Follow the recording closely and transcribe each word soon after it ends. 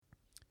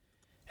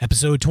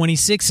Episode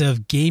 26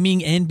 of Gaming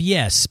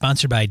NBS,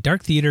 sponsored by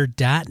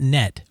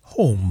darktheater.net,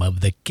 home of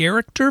the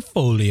Character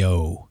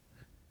Folio.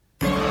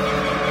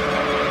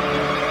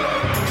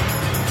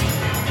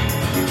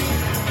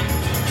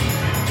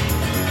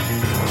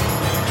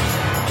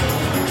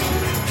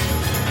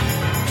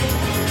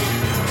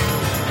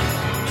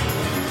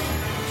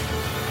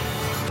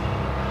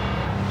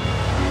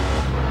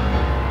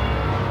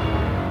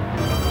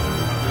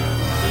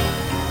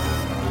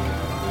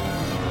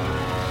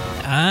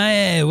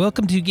 Hi,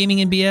 welcome to Gaming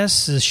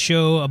NBS, a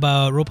show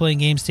about role-playing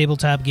games,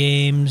 tabletop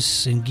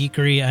games, and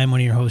geekery. I'm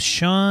one of your hosts,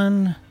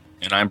 Sean.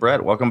 And I'm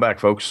Brett. Welcome back,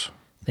 folks.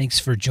 Thanks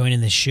for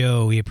joining the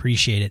show. We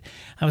appreciate it.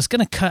 I was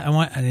going to cut,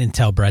 I didn't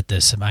tell Brett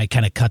this, I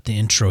kind of cut the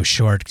intro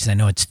short because I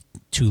know it's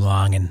too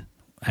long and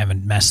I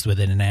haven't messed with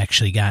it and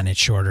actually gotten it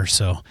shorter,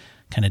 so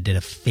kind of did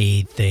a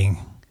fade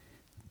thing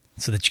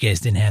so that you guys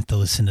didn't have to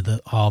listen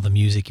to all the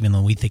music, even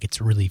though we think it's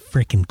really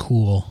freaking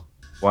cool.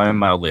 Well, I'm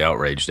mildly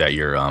outraged at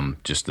your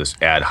just this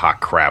ad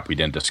hoc crap we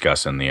didn't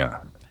discuss in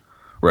the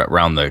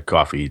around the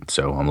coffee,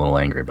 so I'm a little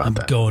angry about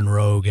that. I'm going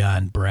rogue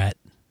on Brett.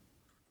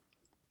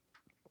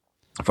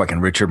 Fucking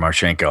Richard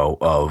Marchenko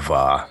of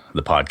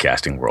the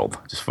podcasting world,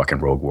 just fucking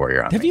rogue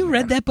warrior. Have you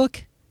read that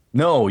book?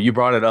 No, you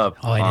brought it up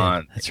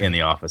in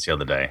the office the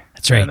other day.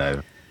 That's right.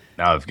 And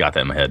now I've got that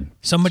in my head.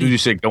 As soon as you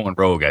said going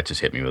rogue, that just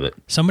hit me with it.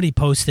 Somebody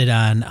posted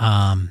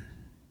on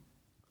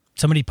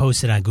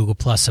Google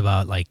Plus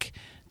about like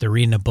they're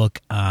reading a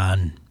book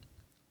on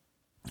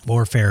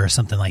warfare or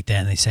something like that,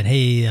 and they said,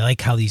 hey, I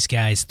like how these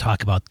guys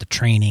talk about the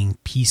training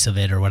piece of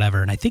it or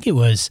whatever. And I think I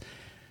want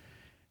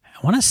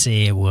to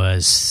say it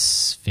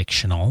was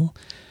fictional,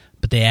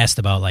 but they asked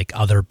about like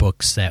other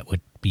books that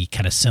would be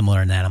kind of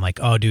similar in that. I'm like,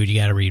 oh, dude,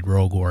 you got to read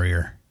Rogue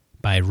Warrior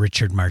by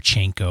Richard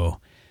Marchenko,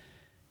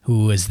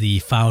 who was the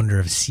founder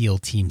of SEAL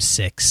Team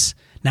 6.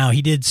 Now,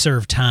 he did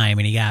serve time,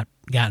 and he got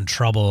in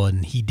trouble,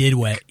 and he did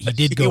go rogue. He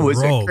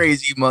was a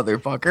crazy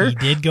motherfucker. He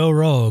did go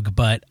rogue,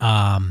 but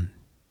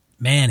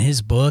man,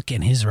 his book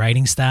and his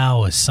writing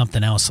style was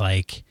something else.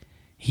 Like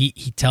he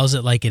tells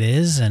it like it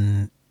is,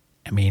 and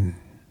I mean,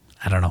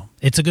 I don't know.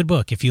 It's a good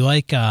book if you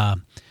like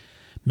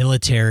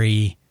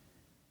military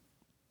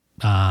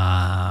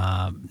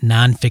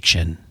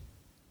nonfiction.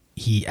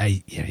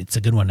 It's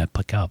a good one to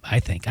pick up. I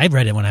think I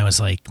read it when I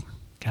was like,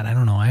 God, I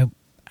don't know. I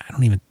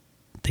don't even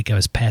think I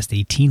was past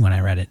 18 when I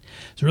read it.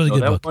 It's a really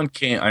good book.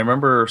 I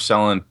remember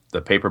selling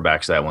the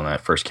paperbacks that when that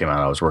first came out.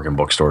 I was working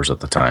bookstores at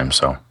the time,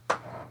 so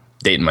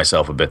dating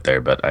myself a bit there,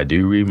 but I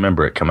do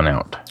remember it coming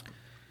out.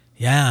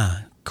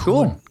 Yeah.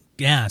 Cool.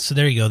 Yeah, so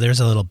there you go.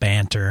 There's a little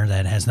banter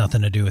that has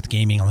nothing to do with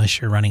gaming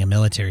unless you're running a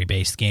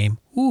military-based game.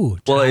 Ooh.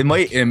 Well, it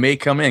may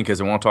come in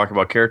because it won't talk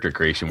about character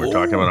creation. We're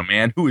talking about a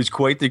man who is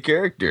quite the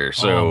character.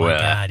 So, oh my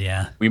God,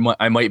 yeah.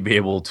 I might be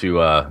able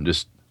to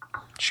just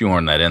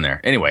shoehorn that in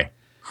there. Anyway.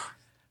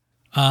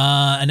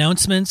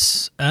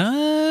 Announcements.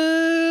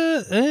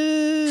 I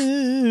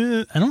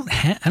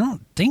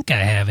don't think I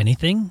have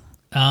anything.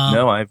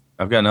 No,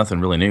 I've got nothing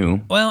really new.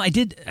 Well, I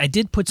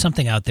did put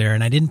something out there,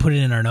 and I didn't put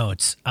it in our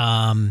notes.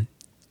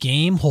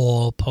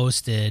 Gamehole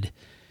posted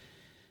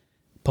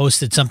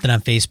something on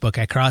Facebook.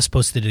 I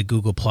cross-posted to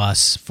Google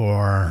Plus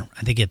for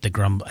I think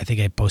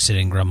I posted it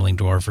in Grumbling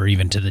Dwarf or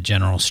even to the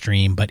general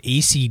stream. But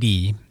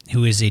ACD,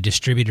 who is a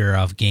distributor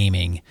of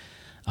gaming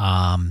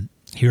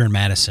here in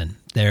Madison,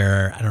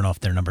 I don't know if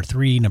they're number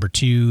 3, number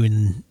 2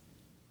 in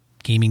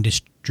gaming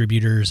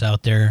distributors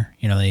out there.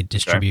 You know, they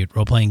distribute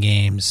role-playing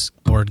games,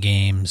 board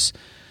games,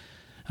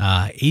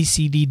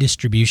 ACD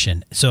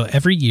distribution. So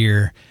every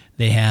year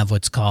they have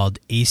what's called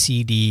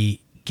ACD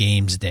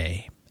Games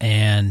Day,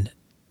 and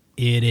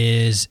it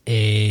is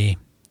an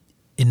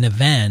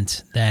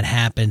event that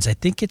happens. I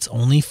think it's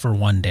only for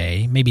one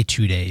day, maybe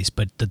 2 days,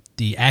 but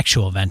the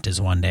actual event is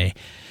one day.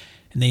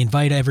 And they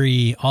invite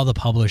all the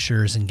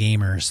publishers and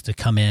gamers to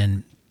come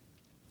in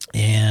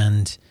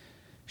and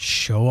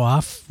show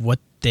off what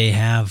they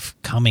have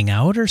coming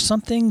out or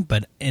something,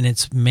 and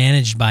it's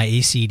managed by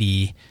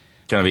ACD.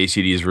 Kind of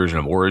ACD's version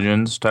of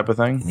Origins type of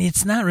thing?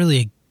 It's not really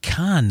a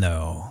con,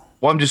 though.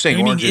 Well, I'm just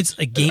saying, Origins, it's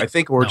a game. I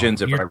think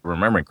Origins, if I'm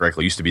remembering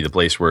correctly, used to be the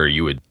place where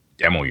you would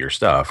demo your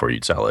stuff or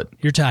you'd sell it.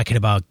 You're talking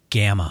about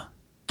Gamma.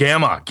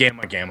 Gamma.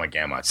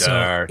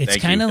 So it's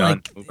kind of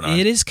like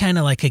it is kind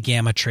of like a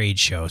Gamma trade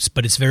show,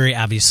 but it's very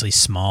obviously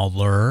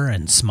smaller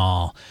and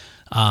small.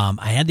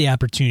 I had the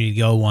opportunity to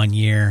go one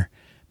year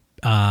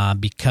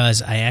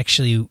because I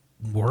actually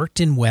worked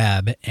in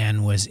web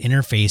and was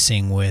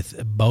interfacing with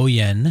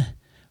Boyan,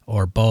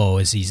 or Bo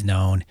as he's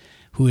known,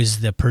 who is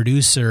the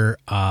producer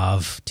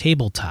of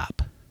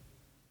Tabletop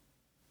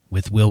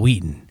with Will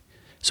Wheaton.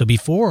 So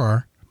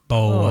before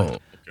Bo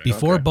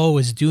Bo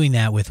was doing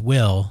that with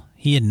Will,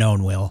 he had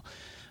known Will,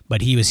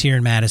 but he was here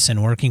in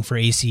Madison working for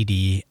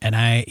ACD,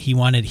 and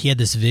he had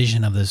this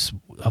vision of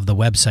the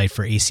website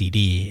for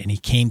ACD, and he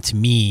came to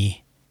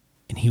me,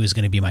 and he was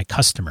going to be my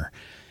customer.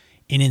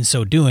 And in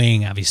so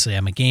doing, obviously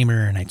I'm a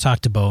gamer, and I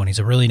talked to Bo, and he's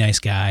a really nice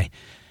guy.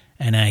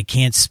 and I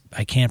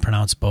can't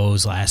pronounce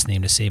Bo's last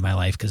name to save my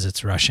life because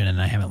it's Russian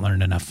and I haven't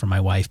learned enough from my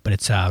wife. But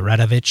it's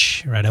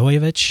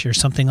Radovich or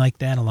something like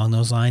that along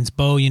those lines.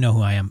 Bo, you know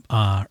who I am.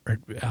 I'll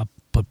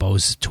put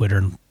Bo's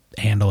Twitter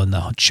handle in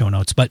the show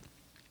notes. But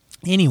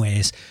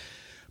anyways,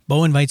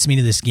 Bo invites me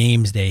to this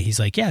games day. He's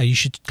like, "Yeah, you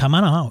should come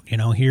on out. You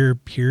know,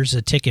 here's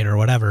a ticket or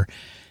whatever."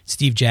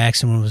 Steve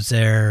Jackson was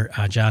there.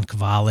 John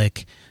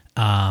Kovalik.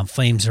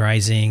 Flames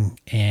Rising,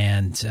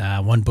 and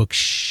One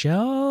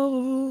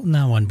Bookshelf.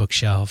 Not One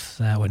Bookshelf.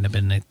 That would have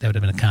been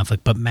a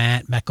conflict. But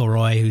Matt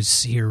McElroy,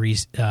 who's here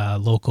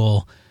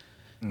local,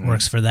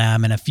 works for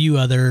them, and a few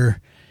other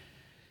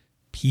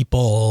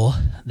people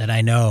that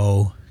I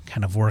know,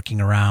 kind of working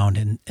around,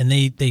 and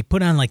they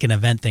put on like an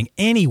event thing.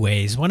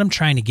 Anyways, what I'm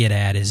trying to get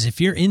at is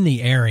if you're in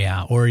the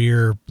area or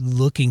you're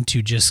looking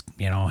to just,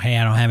 hey,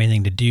 I don't have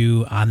anything to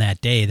do on that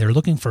day, they're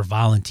looking for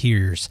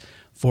volunteers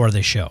for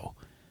the show.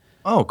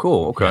 Oh,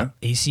 cool. Okay.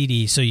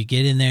 ACD. So you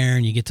get in there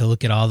and you get to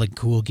look at all the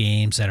cool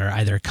games that are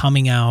either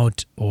coming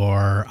out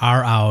or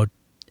are out,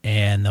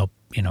 and they'll,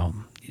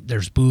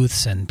 there's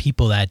booths and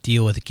people that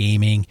deal with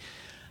gaming.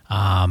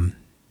 I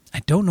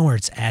don't know where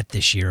it's at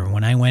this year.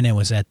 When I went, it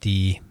was at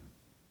the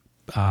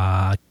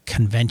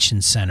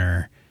convention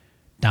center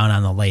down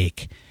on the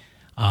lake.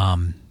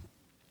 We'll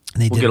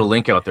get a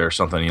link out there or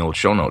something in the old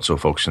show notes so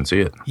folks can see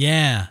it.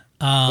 Yeah.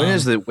 When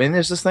is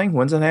this thing?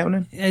 When's it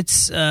happening?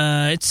 It's on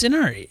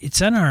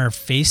our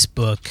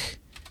Facebook,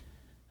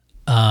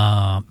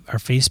 our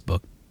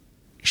Facebook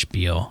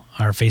spiel,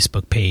 our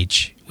Facebook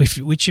page.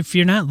 Which if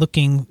you're not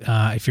looking,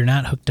 if you're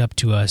not hooked up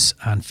to us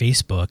on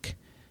Facebook,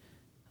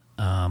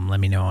 let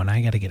me know. And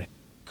I got to get a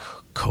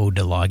code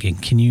to log in.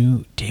 Can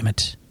you? Damn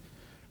it!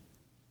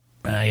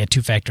 I had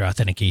two-factor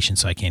authentication,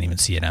 so I can't even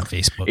see it on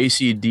Facebook.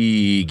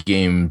 ACD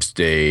Games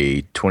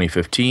Day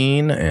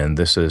 2015, and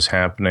this is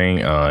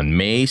happening on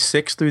May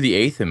 6th through the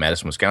 8th in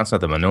Madison, Wisconsin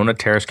at the Monona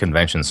Terrace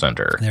Convention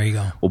Center. There you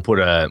go.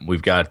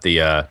 We've got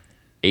the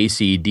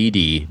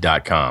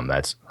acdd.com.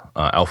 That's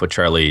Alpha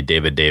Charlie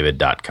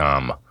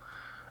David.com,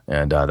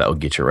 and that will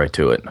get you right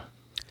to it.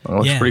 Well,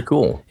 looks pretty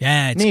cool.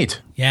 Yeah, it's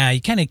neat. Yeah, I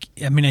think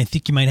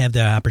you might have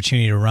the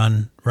opportunity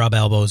to rub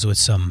elbows with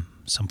some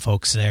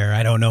folks there.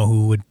 I don't know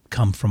who would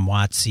come from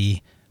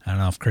WotC. I don't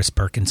know if Chris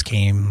Perkins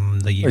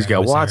came the year. He's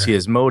got WotC,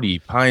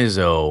 Asmodee,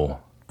 Paizo.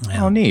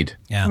 Yeah. Oh, neat.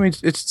 Yeah. I mean,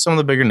 it's some of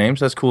the bigger names.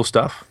 That's cool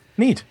stuff.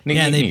 Neat.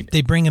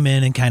 They bring them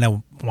in and kind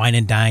of wine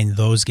and dine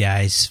those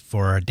guys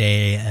for a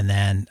day. And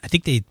then I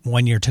think they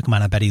one year took them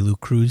on a Betty Lou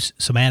cruise.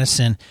 So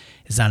Madison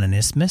is on an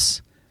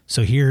isthmus.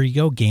 So here you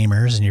go,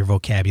 gamers, and your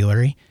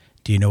vocabulary.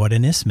 Do you know what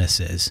an isthmus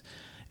is?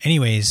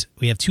 Anyways,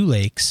 we have two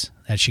lakes.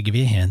 That should give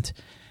you a hint.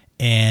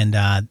 And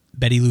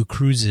Betty Lou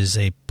Cruises,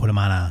 they put them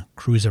on a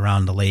cruise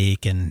around the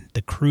lake, and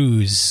the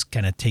cruise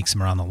kind of takes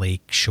them around the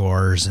lake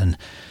shores and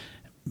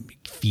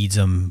feeds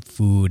them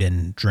food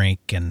and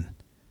drink. And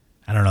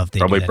I don't know if they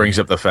probably brings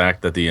up the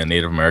fact that the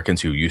Native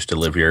Americans who used to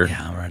live here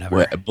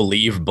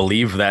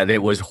believe that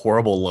it was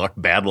horrible luck,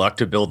 bad luck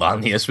to build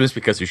on the isthmus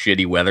because of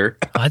shitty weather.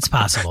 That's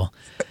possible.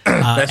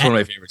 That's one of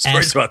my favorite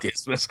stories about the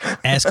isthmus.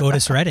 Ask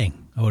Otis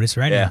Redding.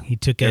 Yeah,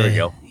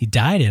 he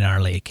died in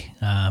our lake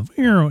in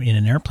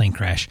an airplane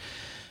crash.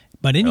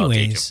 But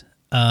anyways,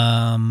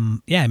 I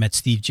met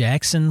Steve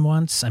Jackson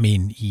once. I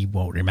mean, he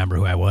won't remember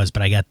who I was,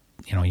 but I got,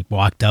 he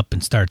walked up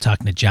and started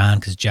talking to John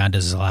because John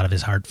does a lot of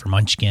his art for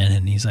Munchkin,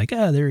 and he's like,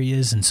 oh, there he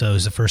is. And so it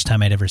was the first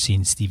time I'd ever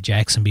seen Steve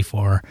Jackson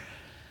before.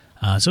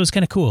 So it's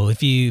kind of cool.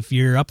 If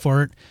you're up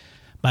for it,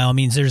 by all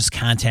means, there's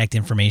contact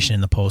information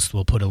in the post.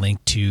 We'll put a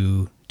link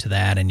to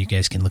that, and you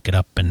guys can look it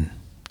up and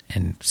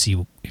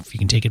see if you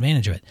can take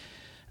advantage of it.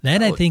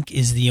 That I think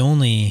is the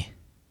only.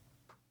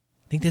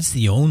 I think that's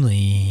the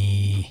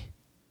only.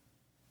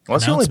 Well,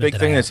 that's the only big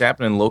thing that's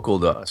happening local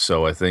to us.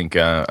 So I think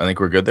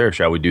we're good there.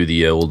 Shall we do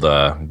the old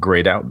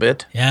grayed out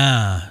bit?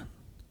 Yeah.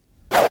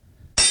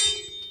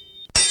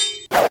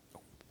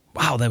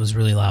 Wow, that was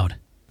really loud.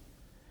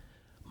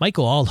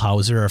 Michael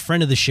Aldhauser, a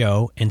friend of the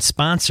show and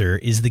sponsor,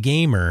 is the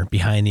gamer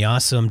behind the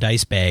awesome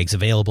dice bags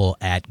available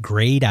at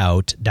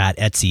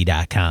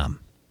gradeout.etsy.com.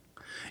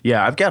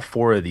 Yeah, I've got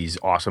 4 of these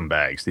awesome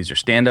bags. These are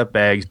stand-up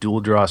bags, dual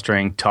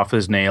drawstring, tough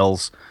as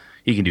nails.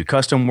 He can do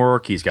custom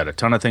work. He's got a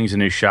ton of things in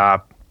his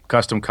shop,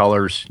 custom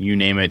colors, you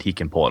name it, he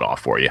can pull it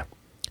off for you.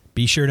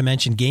 Be sure to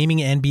mention Gaming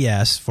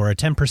NBS for a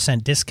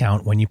 10%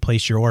 discount when you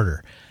place your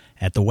order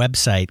at the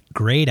website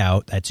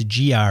gradeout, that's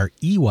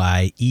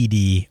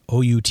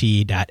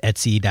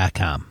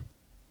GREYEDOUT.etsy.com.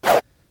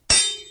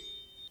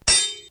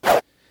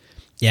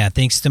 Yeah,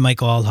 thanks to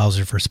Michael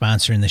Aldhauser for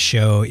sponsoring the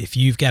show. If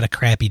you've got a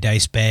crappy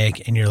dice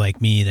bag and you're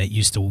like me that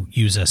used to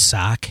use a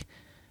sock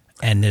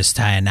and just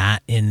tie a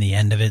knot in the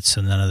end of it so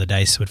none of the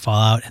dice would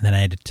fall out, and then I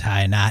had to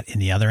tie a knot in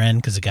the other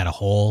end because it got a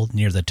hole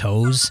near the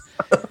toes,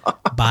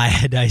 buy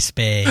a dice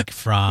bag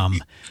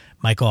from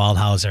Michael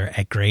Aldhauser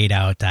at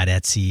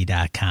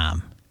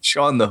gradeout.etsy.com.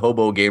 Sean the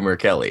Hobo Gamer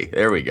Kelly.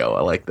 There we go.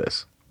 I like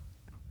this.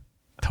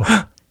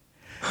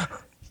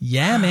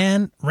 Yeah,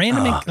 man.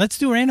 Let's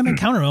do a random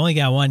encounter. We only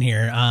got one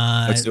here.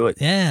 Let's do it.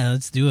 Yeah,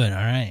 let's do it. All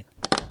right.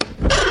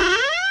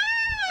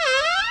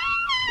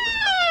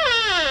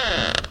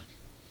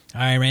 All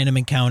right, Random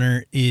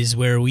Encounter is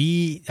where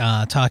we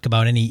talk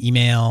about any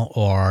email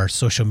or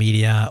social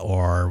media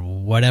or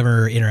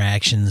whatever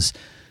interactions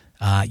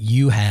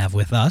you have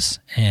with us,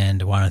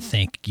 and I want to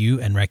thank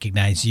you and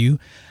recognize you.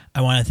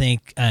 I want to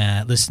thank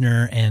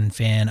listener and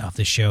fan of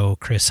the show,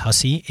 Chris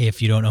Hussey.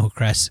 If you don't know who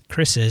Chris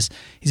is,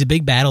 he's a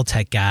big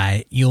BattleTech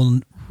guy.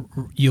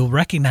 You'll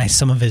recognize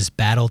some of his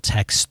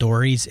BattleTech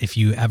stories if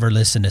you ever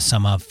listen to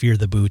some of Fear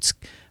the Boot's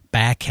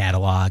back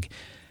catalog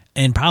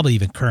and probably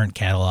even current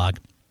catalog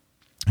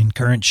and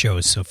current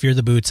shows. So Fear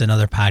the Boot's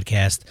another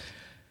podcast.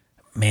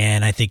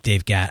 Man, I think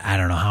they've got, I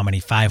don't know how many,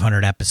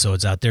 500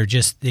 episodes out there.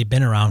 They've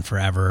been around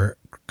forever.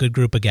 Good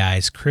group of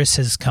guys. Chris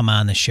has come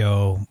on the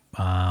show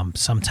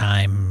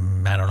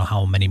sometime, I don't know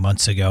how many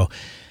months ago,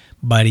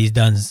 but he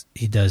does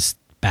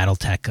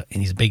BattleTech,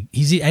 and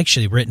he's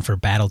actually written for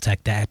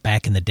BattleTech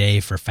back in the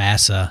day for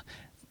FASA,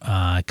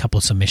 a couple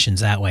of submissions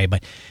that way.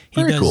 But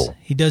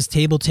he does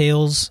Table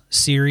Tales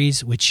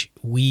series, which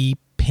we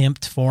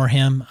pimped for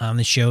him on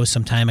the show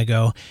some time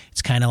ago.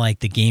 It's kind of like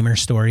the gamer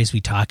stories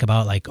we talk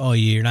about, like, oh,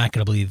 you're not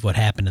going to believe what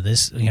happened to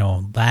this,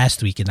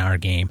 last week in our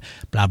game,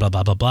 blah, blah,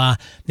 blah, blah, blah.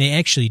 They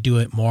actually do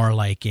it more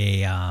like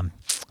a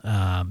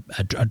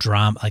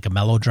drama, like a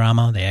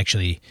melodrama. They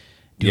actually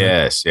do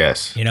yes.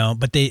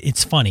 But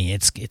it's funny.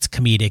 It's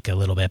comedic a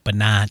little bit, but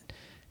not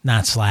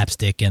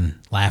slapstick and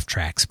laugh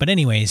tracks. But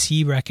anyways,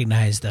 he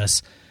recognized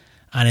us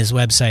on his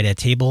website at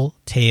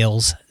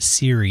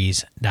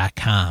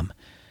tabletaleseries.com.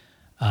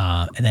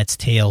 And that's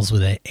tails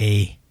with a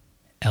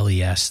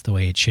A-L-E-S, the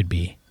way it should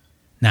be,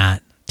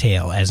 not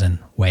tail as in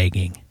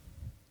wagging.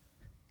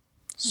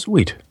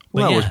 Sweet.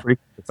 Well, that was pretty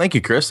cool. Thank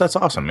you, Chris. That's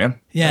awesome, man.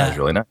 Yeah. That was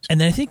really nice. And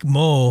then I think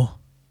Mo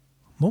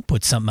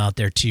put something out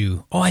there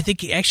too. Oh, I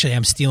think actually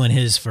I'm stealing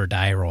his for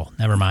die roll.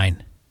 Never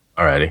mind.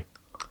 Alrighty.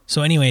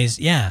 So anyways,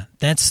 yeah,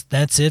 that's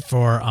it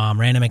for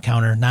Random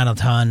Encounter. Not a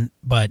ton,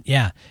 but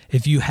yeah,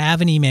 if you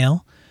have an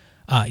email,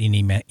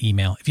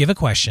 if you have a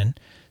question,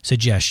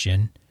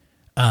 suggestion,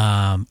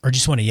 or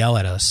just want to yell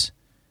at us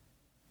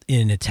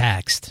in a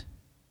text,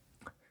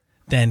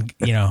 then,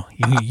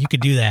 you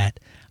could do that.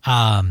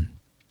 Or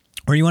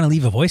you want to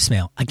leave a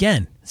voicemail.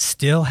 Again,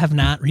 still have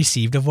not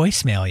received a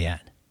voicemail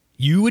yet.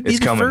 You would be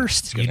the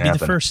first. You'd be the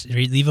first.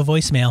 Leave a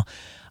voicemail,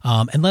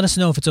 and let us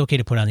know if it's okay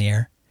to put on the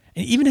air.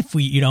 And even if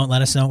you don't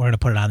let us know, we're going to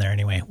put it on there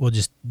anyway. We'll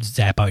just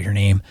zap out your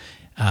name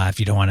if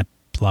you don't want it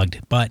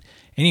plugged. But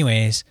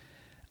anyways,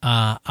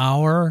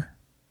 our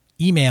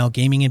email,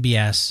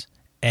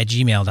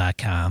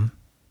 gamingandbs@gmail.com,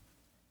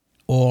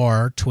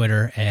 or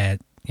Twitter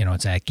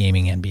it's at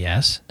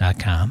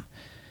gamingandbs.com.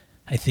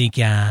 I think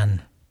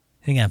on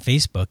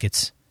Facebook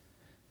it's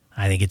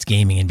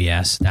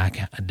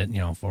gamingandbs.com, / at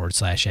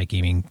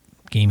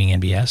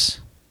gamingandbs.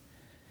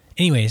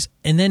 Anyways,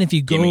 and then if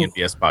you go Gaming and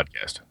BS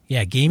podcast.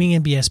 Yeah, Gaming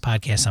and BS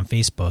podcast on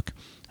Facebook.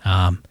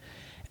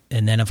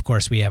 And then, of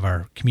course, we have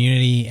our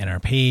community and our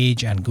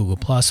page on Google+,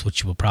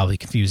 which will probably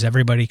confuse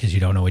everybody because you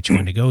don't know which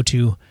one to go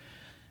to.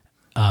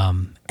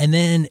 And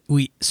then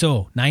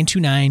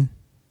 929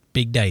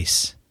 Big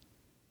Dice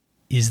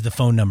is the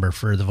phone number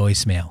for the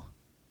voicemail.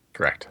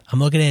 Correct. I'm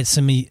looking at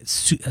some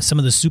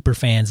of the super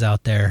fans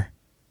out there.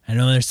 I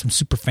know there's some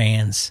super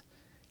fans.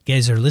 You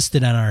guys are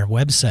listed on our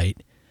website.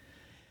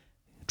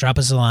 Drop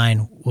us a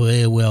line.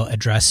 We will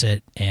address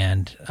it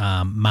and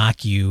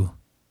mock you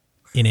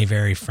in a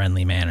very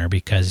friendly manner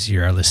because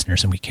you're our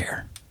listeners and we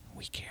care.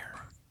 We care.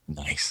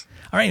 Nice.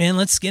 All right, man.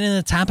 Let's get into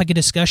the topic of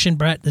discussion.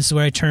 Brett, this is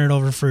where I turn it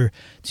over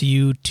to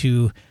you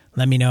to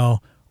let me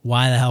know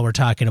why the hell we're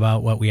talking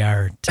about what we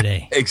are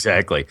today.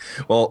 Exactly.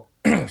 Well,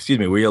 excuse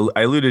me.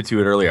 I alluded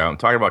to it earlier. I'm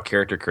talking about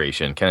character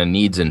creation, kind of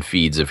needs and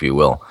feeds, if you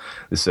will.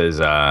 This is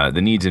the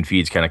needs and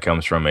feeds kind of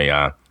comes from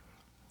a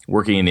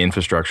working in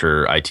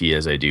infrastructure IT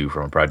as I do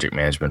from a project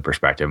management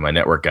perspective. My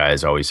network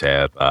guys always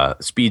have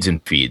speeds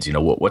and feeds,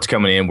 what's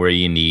coming in, where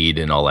you need,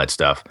 and all that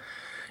stuff.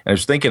 And I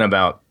was thinking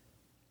about,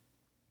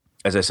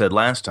 as I said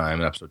last time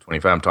in episode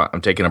 25,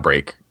 I'm taking a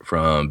break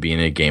from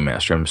being a game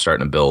master. I'm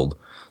starting to build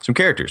some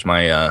characters.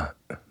 My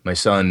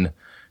son,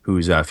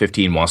 who's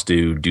 15, wants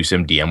to do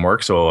some DM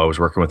work, so I was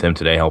working with him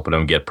today, helping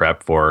him get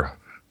prepped for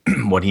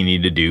what he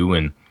needed to do.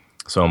 And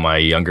so my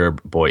younger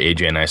boy,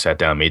 AJ, and I sat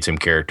down and made some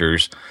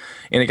characters.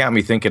 And it got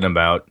me thinking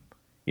about,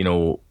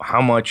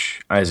 how much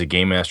as a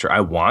game master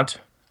I want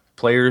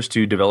players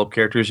to develop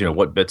characters,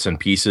 what bits and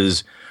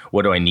pieces,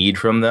 what do I need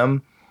from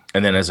them?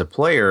 And then as a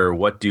player,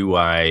 what do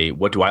I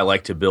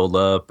like to build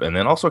up? And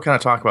then also kind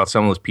of talk about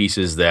some of those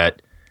pieces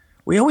that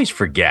we always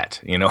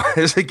forget,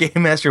 as a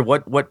game master,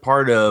 what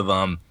part of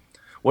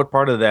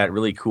that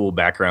really cool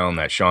background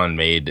that Sean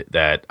made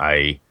that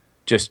I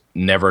just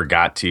never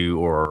got to,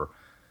 or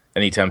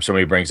anytime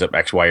somebody brings up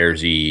X, Y, or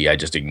Z, I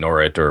just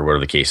ignore it, or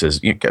whatever the case is.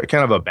 Kind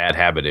of a bad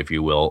habit, if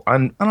you will,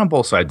 on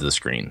both sides of the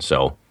screen.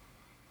 So,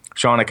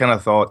 Sean, I kind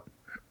of thought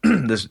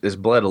this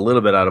bled a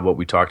little bit out of what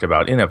we talked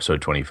about in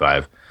episode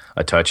 25,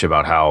 a touch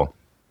about how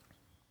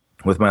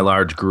with my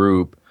large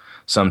group,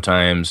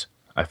 sometimes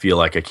I feel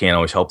like I can't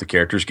always help the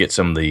characters get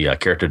some of the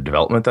character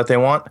development that they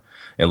want,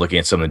 and looking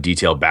at some of the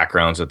detailed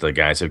backgrounds that the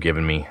guys have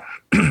given me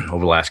over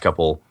the last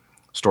couple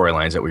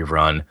storylines that we've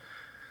run.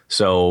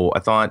 So I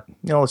thought,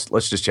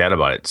 let's just chat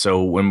about it.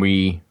 So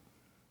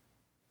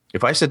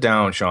if I sit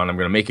down, Sean, I'm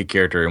going to make a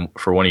character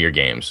for one of your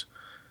games,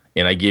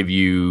 and I give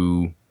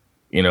you,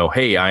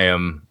 hey,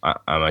 I'm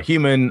a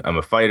human, I'm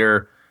a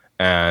fighter,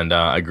 and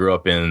I grew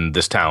up in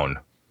this town,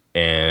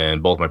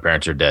 and both my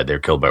parents are dead. They're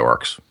killed by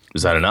orcs.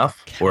 Is that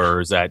enough,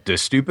 or is that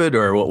just stupid,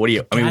 or what do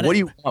you? I mean, what do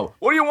you want?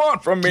 What do you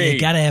want from me? You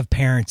got to have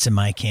parents in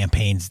my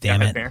campaigns,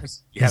 damn it.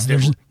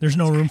 There's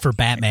no room for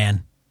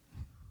Batman.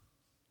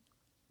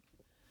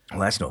 Well,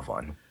 that's no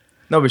fun.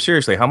 No, but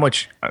seriously, how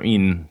much? I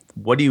mean,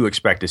 what do you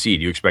expect to see?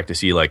 Do you expect to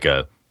see like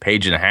a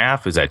page and a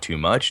half? Is that too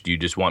much? Do you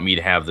just want me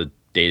to have the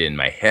data in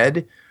my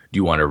head? Do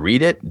you want to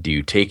read it? Do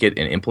you take it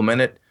and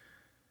implement it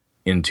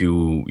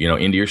into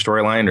your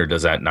storyline, or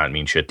does that not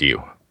mean shit to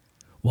you?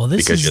 Well,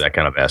 because you're that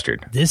kind of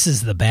bastard. This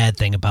is the bad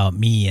thing about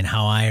me and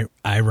how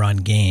I run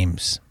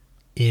games,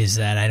 is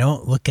that I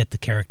don't look at the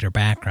character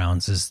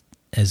backgrounds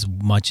as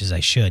much as I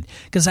should,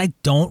 because I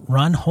don't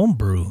run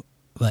homebrew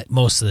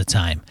most of the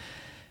time.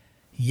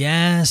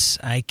 Yes,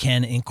 I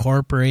can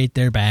incorporate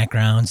their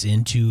backgrounds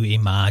into a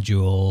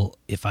module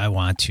if I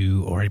want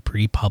to, or a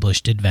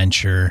pre-published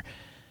adventure,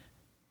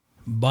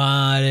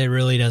 but it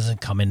really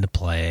doesn't come into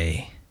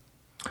play.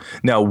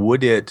 Now,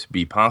 would it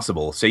be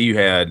possible, say you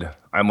had,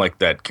 I'm like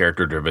that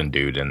character-driven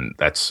dude, and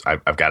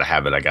I've got to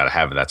have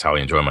it, that's how I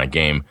enjoy my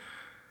game.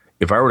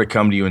 If I were to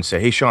come to you and say,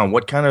 hey, Sean,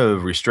 what kind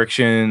of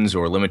restrictions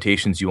or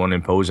limitations do you want to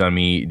impose on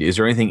me? Is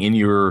there anything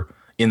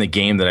in the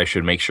game that I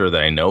should make sure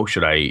that I know?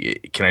 Can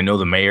I know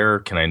the mayor?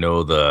 Can I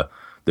know the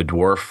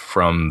dwarf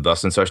from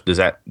thus and such?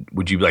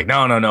 Would you be like,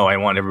 no, I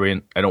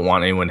don't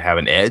want anyone to have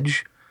an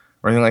edge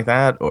or anything like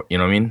that? Or, you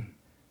know what I mean?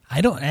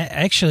 I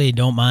actually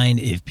don't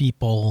mind if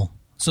people...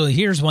 So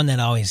here's one that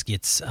always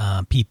gets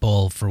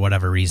people, for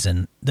whatever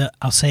reason.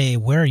 I'll say,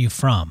 where are you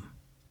from?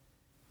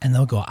 And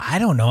they'll go, I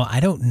don't know. I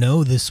don't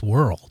know this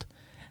world.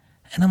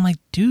 And I'm like,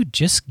 dude,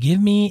 just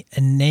give me a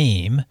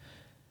name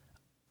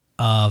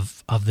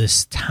of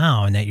this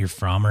town that you're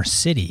from or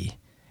city.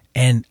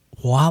 And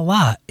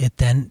voila, it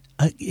then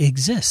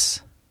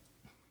exists.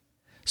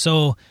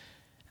 So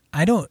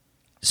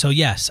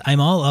yes, I'm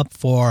all up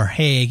for,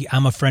 hey,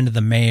 I'm a friend of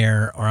the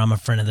mayor, or I'm a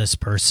friend of this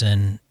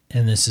person,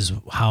 and this is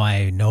how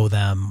I know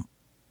them,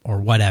 or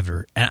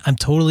whatever. And I'm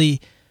totally,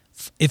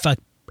 if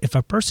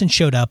a person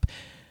showed up,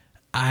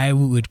 I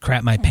would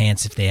crap my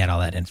pants if they had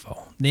all that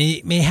info.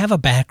 They may have a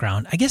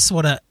background. I guess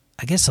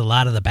a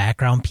lot of the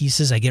background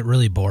pieces I get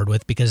really bored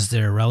with, because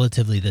they're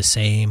relatively the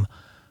same,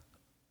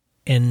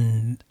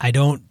 and I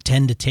don't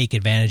tend to take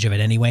advantage of it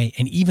anyway.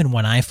 And even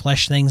when I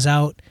flesh things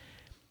out,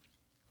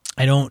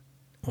 I don't,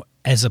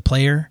 as a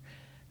player,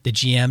 the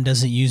GM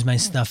doesn't use my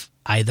stuff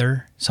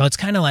either. So it's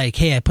kind of like,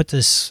 hey, I put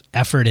this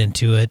effort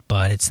into it,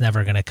 but it's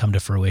never going to come to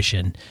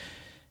fruition.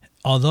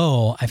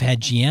 Although I've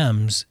had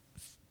GMs,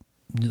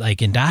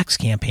 like in Doc's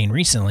campaign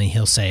recently,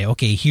 he'll say,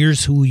 okay,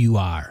 here's who you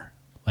are.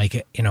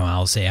 Like,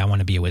 I'll say, I want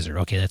to be a wizard.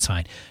 Okay, that's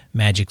fine.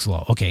 Magic's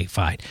low. Okay,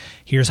 fine.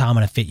 Here's how I'm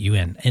going to fit you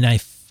in. And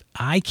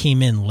I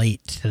came in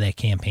late to that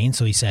campaign,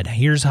 so he said,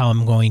 here's how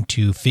I'm going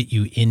to fit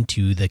you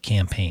into the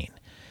campaign.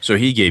 So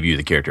he gave you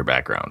the character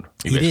background.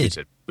 He did.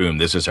 Said, boom,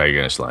 this is how you're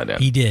going to slide in.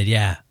 He did,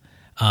 yeah.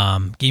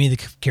 Gave me the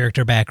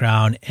character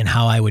background and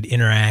how I would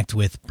interact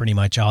with pretty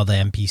much all the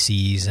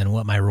NPCs and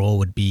what my role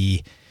would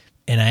be.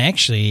 And I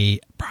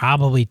actually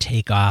probably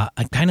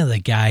I'm kind of the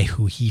guy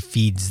who he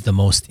feeds the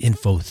most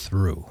info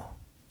through.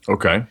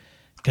 Okay.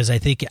 Because I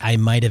think I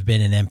might have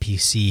been an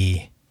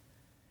NPC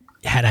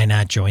had I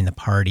not joined the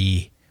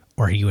party,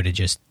 or he would have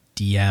just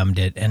DM'd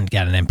it and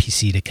got an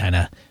NPC to kind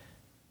of...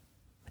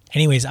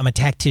 Anyways, I'm a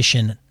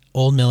tactician,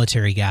 old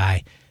military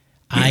guy.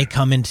 I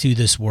come into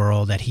this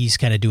world that he's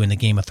kind of doing the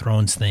Game of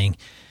Thrones thing,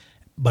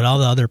 but all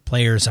the other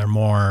players are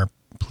more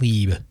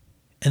plebe,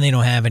 and they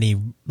don't have any,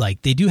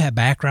 like, they do have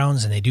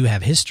backgrounds and they do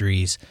have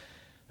histories,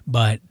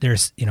 but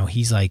there's,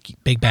 he's like,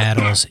 big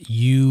battles,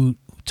 you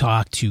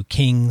talk to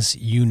kings,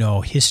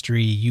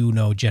 history,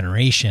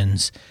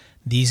 generations.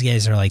 These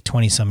guys are like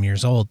 20-some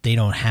years old. They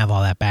don't have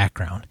all that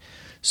background.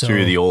 So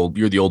you're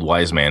the old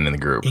wise man in the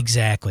group.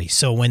 Exactly.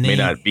 So when they may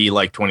not be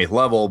like 20th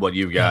level, but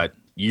you've got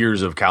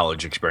years of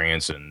college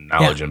experience and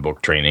knowledge and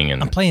book training.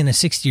 And I'm playing a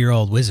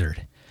 60-year-old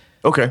wizard.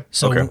 Okay.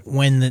 So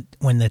when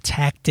the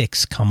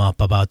tactics come up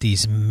about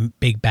these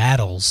big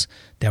battles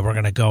that we're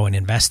going to go and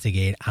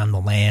investigate on the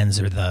lands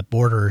or the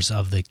borders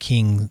of the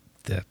king,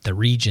 the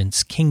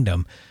regent's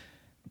kingdom,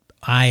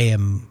 I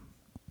am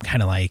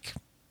kind of like,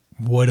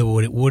 what are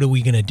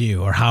we going to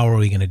do, or how are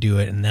we going to do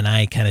it? And then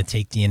I kind of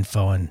take the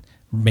info and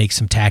make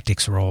some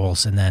tactics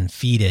rolls and then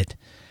feed it.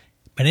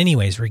 But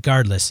anyways,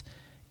 regardless,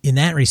 in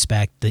that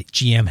respect, the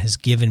GM has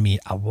given me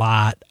a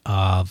lot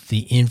of the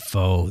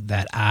info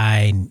that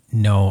I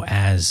know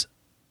as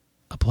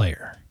a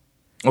player.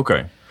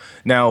 Okay.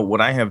 Now,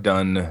 what I have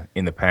done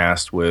in the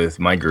past with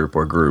my group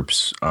or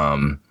groups,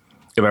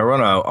 if I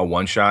run a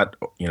one-shot,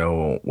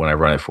 when I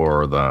run it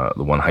for the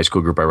one high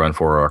school group I run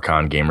for, or a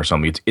con game or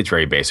something, it's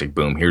very basic.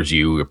 Boom, here's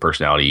you, your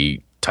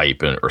personality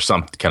type, or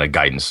some kind of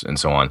guidance and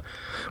so on.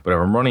 But if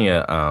I'm running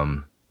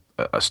a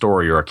a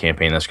story or a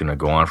campaign that's going to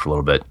go on for a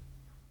little bit,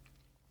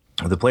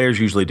 what the players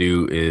usually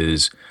do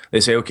is they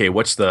say, okay,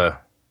 what's the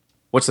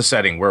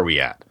setting? Where are we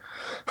at?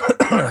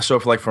 So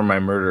for my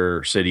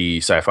Murder City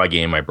sci-fi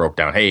game, I broke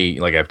down, hey,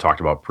 like I've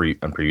talked about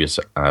on previous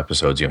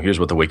episodes, here's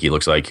what the wiki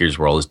looks like. Here's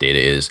where all this data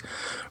is.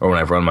 Or when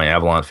I've run my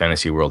Avalon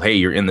Fantasy World, hey,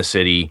 you're in the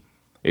city.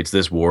 It's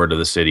this ward of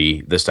the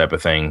city, this type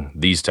of thing.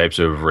 These types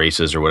of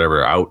races or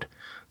whatever are out.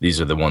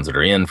 These are the ones that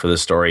are in for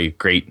this story.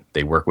 Great.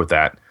 They work with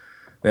that.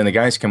 Then the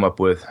guys come up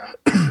with,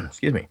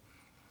 excuse me,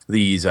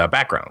 these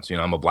backgrounds.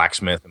 I'm a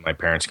blacksmith and my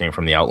parents came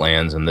from the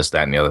Outlands and this,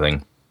 that, and the other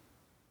thing.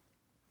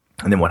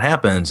 And then what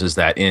happens is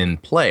that in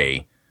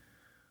play,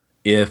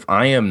 if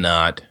I am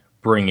not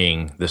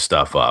bringing this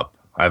stuff up,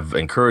 I've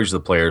encouraged the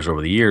players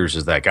over the years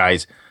is that,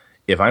 guys,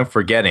 if I'm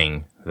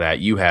forgetting that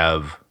you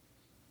have,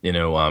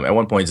 at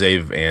one point,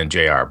 Zave and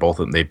JR, both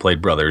of them, they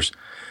played brothers,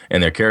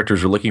 and their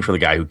characters were looking for the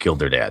guy who killed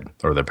their dad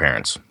or their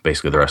parents,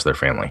 basically the rest of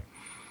their family.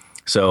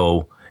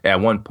 So at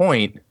one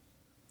point,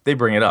 they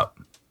bring it up.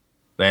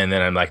 And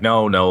then I'm like,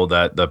 no,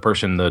 that the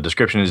person, the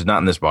description is not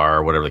in this bar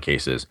or whatever the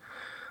case is.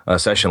 A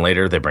session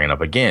later, they bring it up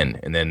again,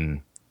 and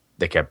then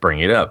they kept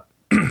bringing it up.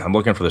 I'm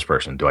looking for this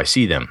person. Do I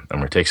see them? I'm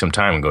going to take some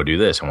time and go do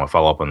this. I want to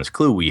follow up on this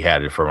clue we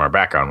had from our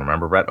background.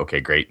 Remember, Brett?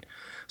 Okay, great.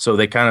 So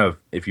they kind of,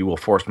 if you will,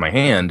 forced my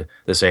hand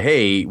to say,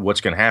 hey,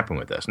 what's going to happen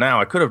with this? Now,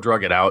 I could have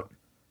drug it out.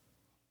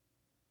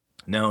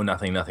 No,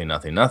 nothing.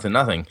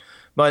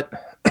 But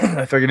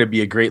I figured it'd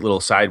be a great little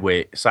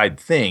side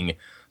thing.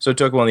 So I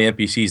took one of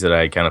the NPCs that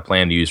I kind of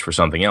planned to use for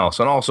something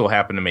else and also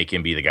happened to make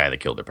him be the guy that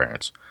killed their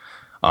parents.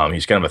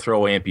 He's kind of a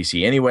throwaway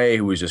NPC anyway,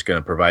 who was just going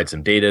to provide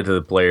some data to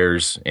the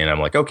players. And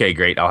I'm like, okay,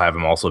 great. I'll have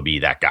him also be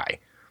that guy,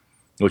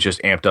 which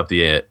just amped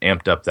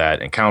up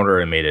that encounter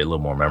and made it a little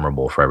more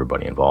memorable for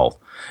everybody involved.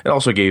 It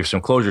also gave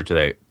some closure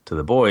to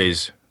the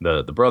boys,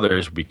 the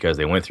brothers, because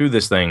they went through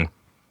this thing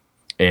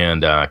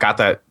and got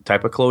that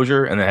type of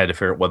closure, and then had to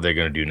figure out what they're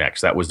going to do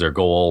next. That was their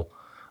goal.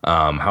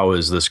 How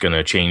is this going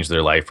to change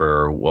their life,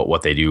 or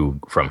what they do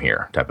from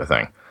here, type of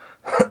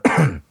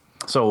thing.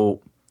 So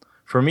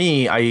for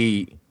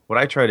me, what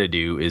I try to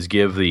do is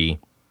give the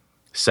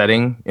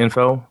setting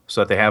info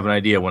so that they have an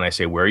idea when I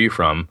say, where are you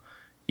from?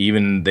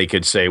 Even they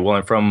could say, well,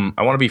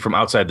 I want to be from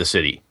outside the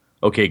city.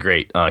 Okay,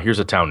 great. Here's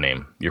a town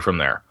name. You're from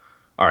there.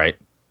 All right.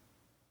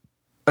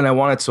 And I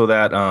want it so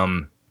that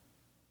I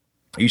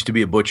used to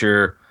be a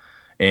butcher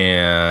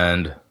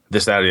and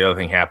this, that, or the other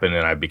thing happened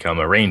and I've become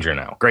a ranger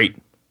now. Great.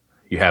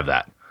 You have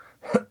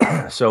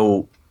that.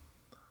 So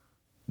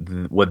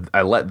what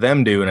I let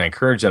them do, and I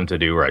encourage them to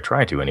do, or I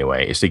try to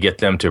anyway, is to get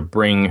them to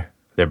bring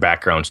their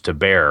backgrounds to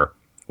bear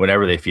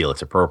whenever they feel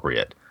it's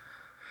appropriate.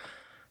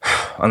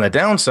 On the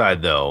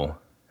downside, though,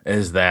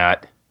 is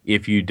that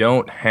if you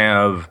don't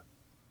have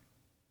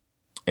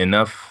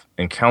enough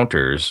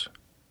encounters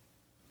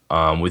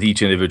with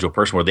each individual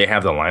person where they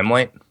have the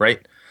limelight,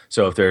 right?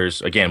 So if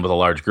there's, again, with a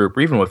large group,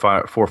 or even with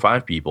 4 or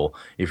 5 people,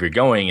 if you're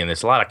going and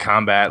there's a lot of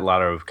combat, a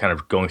lot of kind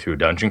of going through a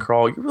dungeon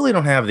crawl, you really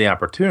don't have the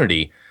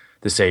opportunity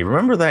to say,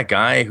 remember that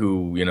guy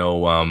who,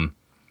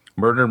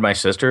 murdered my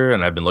sister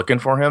and I've been looking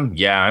for him?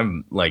 Yeah,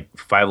 I'm like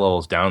 5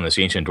 levels down this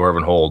ancient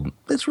dwarven hold.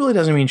 This really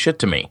doesn't mean shit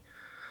to me.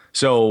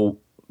 So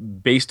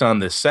based on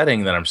this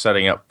setting that I'm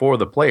setting up for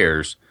the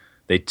players,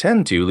 they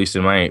tend to, at least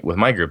with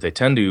my group, they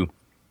tend to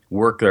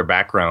work their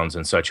backgrounds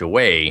in such a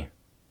way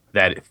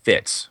that it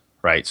fits,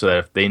 right? So that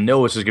if they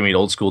know this is going to be an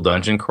old school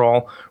dungeon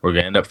crawl, we're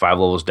going to end up 5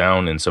 levels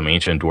down in some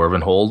ancient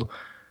dwarven hold,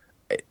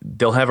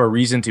 they'll have a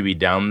reason to be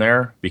down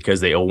there because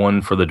they owe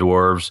one for the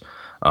dwarves,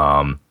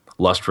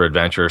 lust for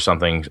adventure or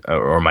something,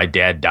 or my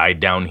dad died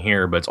down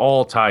here, but it's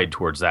all tied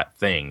towards that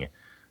thing.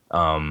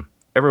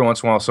 Every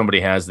once in a while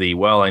somebody has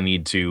I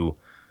need to,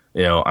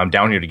 I'm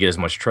down here to get as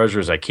much treasure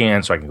as I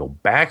can so I can go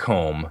back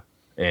home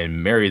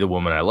and marry the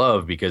woman I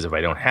love, because if I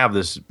don't have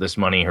this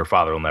money, her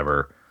father will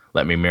never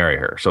let me marry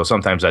her. So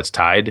sometimes that's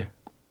tied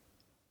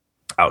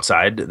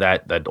outside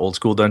that old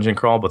school dungeon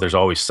crawl, but there's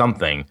always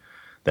something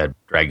that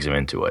drags him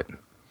into it.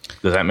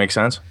 Does that make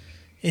sense?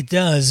 It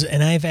does,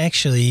 and I've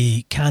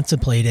actually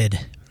contemplated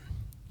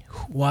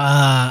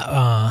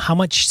how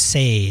much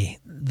say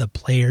the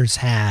players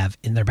have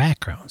in their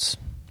backgrounds.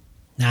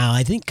 Now,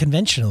 I think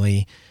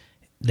conventionally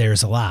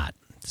there's a lot.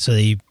 So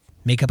they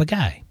make up a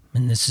guy,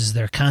 and this is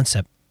their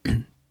concept.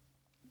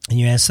 And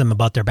you ask them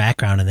about their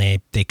background,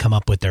 and they come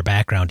up with their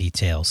background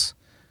details.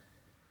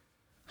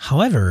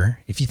 However,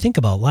 if you think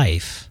about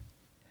life,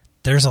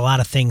 there's a lot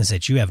of things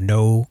that you have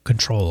no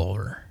control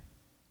over.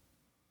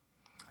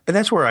 And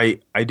that's where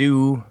I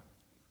do,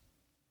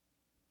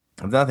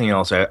 if nothing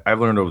else, I've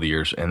learned over the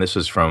years, and this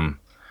is from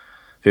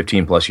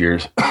 15 plus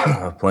years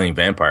of playing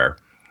Vampire,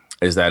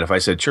 is that if I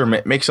said, sure,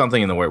 make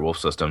something in the White Wolf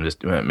system,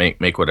 just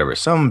make whatever,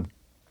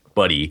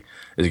 somebody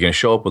is going to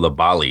show up with a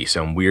Bali,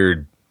 some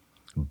weird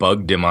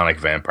bug demonic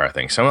vampire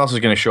thing. Someone else is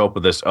going to show up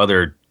with this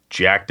other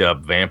jacked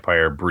up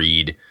vampire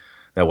breed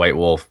that White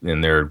Wolf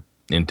in their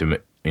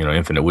infinite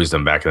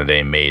wisdom back in the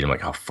day made. I'm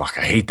like, oh fuck,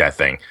 I hate that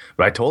thing.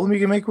 But I told him you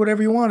can make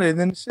whatever you wanted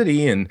in the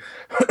city, and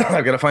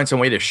I've got to find some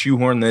way to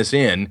shoehorn this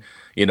in,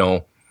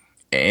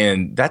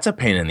 and that's a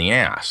pain in the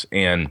ass.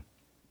 And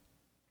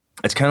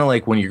it's kind of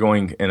like when you're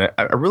going, and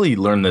I really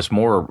learned this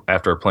more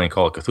after playing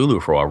Call of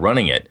Cthulhu for a while,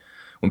 running it.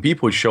 When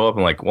people would show up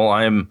and like, well,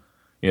 I'm,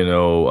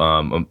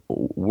 a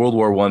World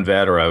War I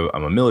vet, or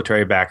I'm a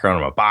military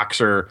background, I'm a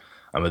boxer,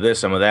 I'm a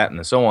this, I'm a that,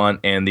 and so on.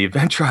 And the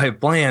adventure I've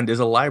planned is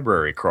a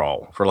library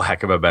crawl, for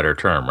lack of a better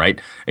term,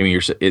 right? I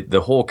mean,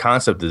 the whole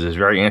concept is this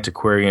very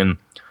antiquarian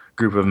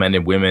group of men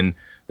and women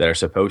that are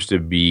supposed to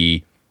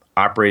be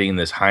operating in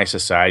this high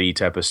society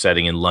type of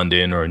setting in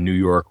London or in New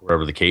York,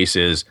 wherever the case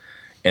is.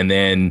 And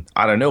then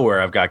out of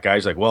nowhere, I've got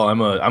guys like, well,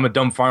 I'm a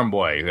dumb farm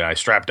boy. I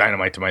strap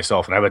dynamite to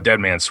myself and I have a dead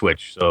man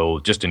switch. So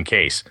just in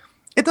case.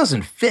 It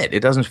doesn't fit.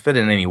 It doesn't fit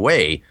in any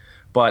way.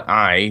 But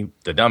I,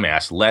 the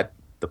dumbass, let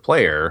the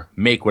player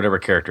make whatever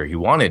character he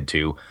wanted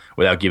to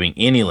without giving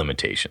any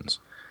limitations.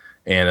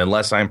 And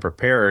unless I'm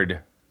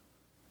prepared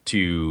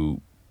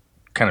to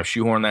kind of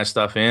shoehorn that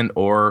stuff in,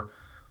 or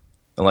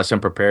unless I'm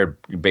prepared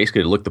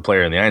basically to look the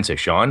player in the eye and say,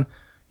 Sean,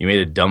 you made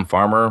a dumb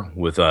farmer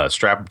with a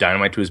strap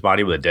dynamite to his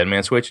body with a dead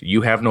man switch.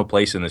 You have no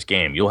place in this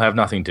game. You'll have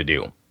nothing to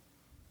do.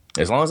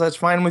 As long as that's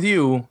fine with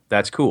you,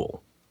 that's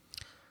cool.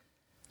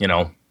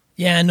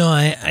 Yeah, no,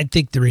 I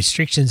think the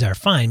restrictions are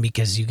fine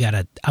because you got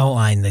to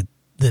outline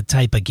the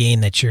type of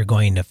game that you're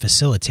going to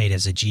facilitate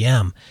as a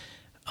GM,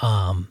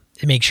 and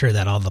make sure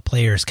that all the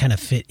players kind of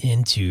fit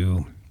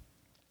into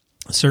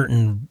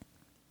certain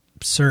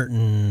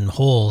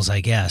holes, I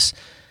guess.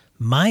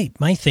 My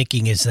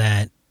thinking is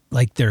that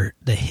like the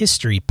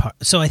history part.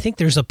 So I think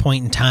there's a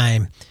point in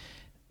time,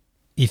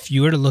 if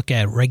you were to look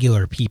at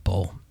regular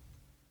people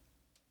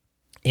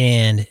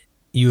and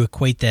you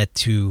equate that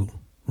to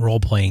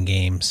role-playing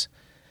games,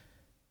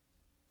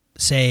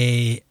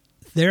 say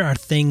there are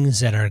things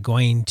that are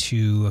going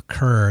to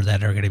occur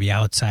that are going to be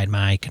outside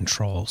my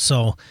control.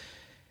 So,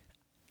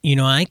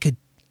 I could,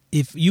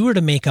 if you were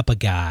to make up a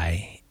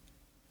guy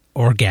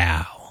or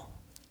gal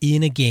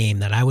in a game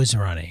that I was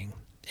running,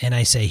 and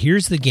I say,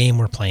 here's the game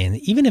we're playing,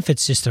 even if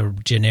it's just a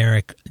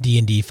generic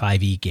D&D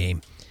 5e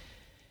game,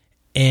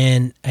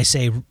 and I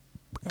say,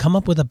 come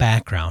up with a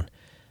background,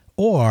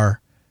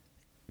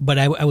 but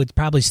I would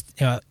probably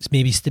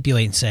maybe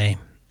stipulate and say,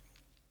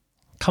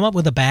 come up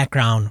with a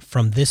background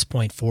from this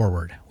point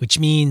forward, which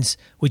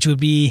would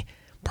be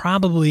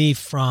probably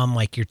from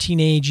like your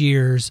teenage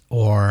years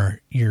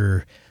or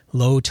your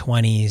low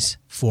 20s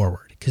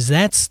forward, because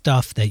that's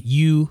stuff that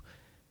you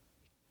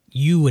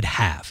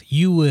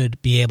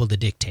would be able to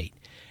dictate. Do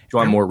you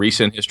want more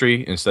recent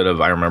history instead of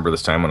I remember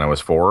this time when I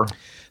was 4?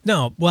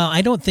 No, well,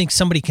 I don't think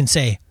somebody can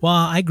say, well,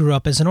 I grew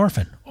up as an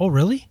orphan. Oh,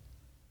 really?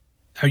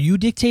 Are you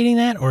dictating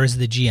that, or is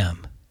the GM?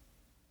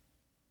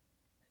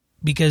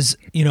 Because,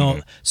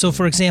 so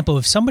for example,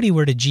 if somebody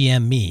were to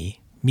GM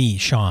me,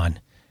 Sean,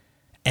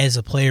 as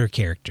a player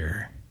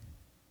character,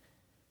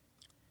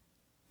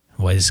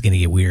 well, this is going to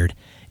get weird.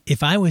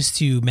 If I was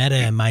to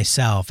meta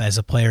myself as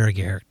a player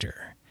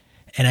character,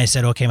 and I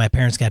said, okay, my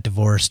parents got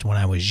divorced when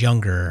I was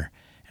younger,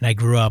 and I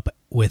grew up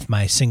with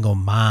my single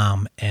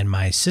mom and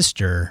my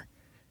sister,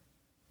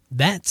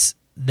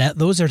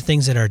 those are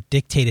things that are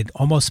dictated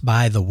almost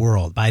by the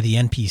world, by the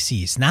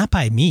NPCs, not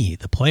by me,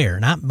 the player,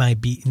 not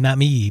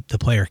me, the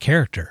player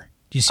character.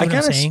 Do you see what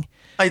I'm saying?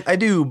 I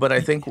do, but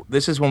I think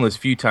this is one of those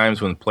few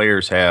times when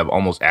players have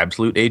almost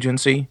absolute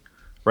agency,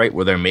 right?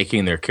 Where they're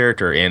making their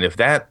character. And if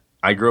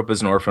I grew up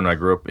as an orphan, I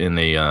grew up in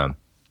a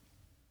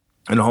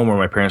home where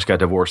my parents got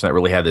divorced, and that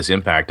really had this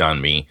impact on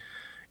me.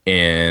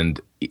 And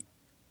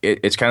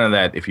it's kind of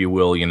that, if you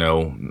will,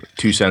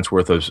 2 cents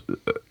worth of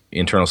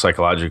internal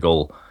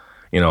psychological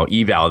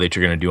eval that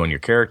you're going to do on your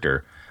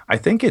character. I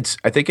think it's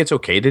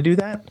okay to do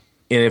that.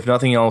 And if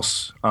nothing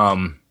else,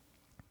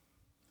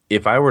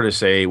 if I were to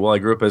say, well, I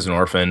grew up as an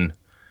orphan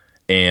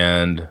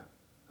and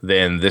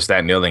then this, that,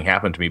 and the other thing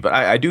happened to me. But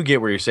I do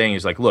get what you're saying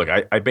is like, look,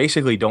 I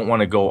basically don't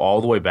want to go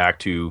all the way back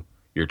to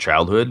your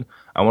childhood.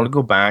 I want to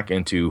go back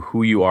into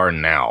who you are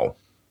now,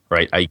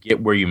 right? I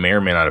get where you may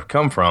or may not have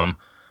come from,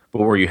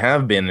 but where you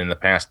have been in the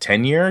past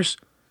 10 years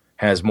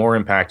has more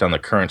impact on the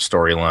current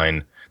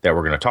storyline that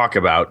we're going to talk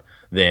about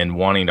than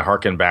wanting to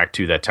harken back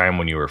to that time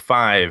when you were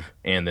 5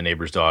 and the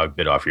neighbor's dog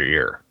bit off your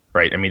ear,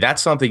 right? I mean,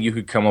 that's something you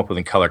could come up with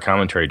in color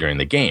commentary during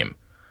the game,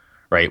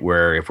 right?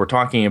 Where if we're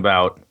talking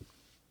about,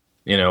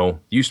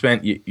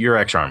 you're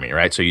ex-Army,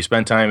 right? So you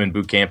spent time in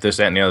boot camp, this,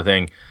 that, and the other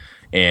thing,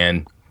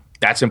 and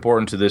that's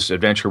important to this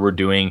adventure we're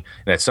doing.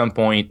 And at some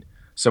point,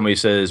 somebody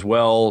says,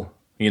 well,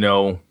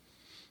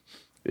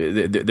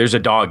 there's a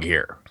dog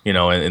here,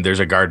 and there's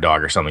a guard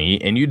dog or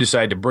something, and you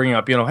decide to bring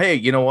up, hey,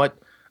 you know what?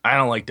 I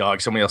don't like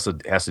dogs. Somebody else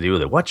has to deal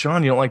with it. What,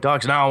 Sean? You don't like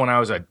dogs? No, when I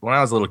was a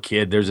little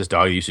kid, there's this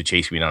dog that used to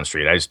chase me down the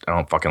street. I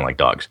don't fucking like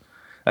dogs.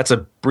 That's a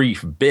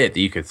brief bit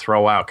that you could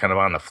throw out kind of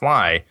on the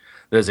fly.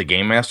 That as a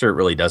game master, it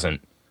really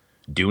doesn't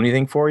do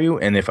anything for you.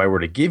 And if I were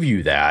to give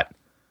you that,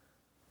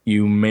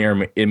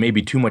 it may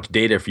be too much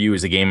data for you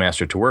as a game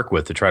master to work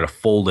with to try to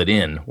fold it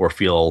in or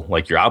feel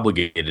like you're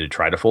obligated to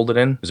try to fold it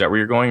in. Is that where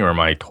you're going, or am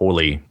I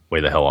totally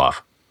way the hell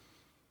off?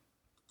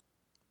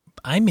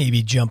 I may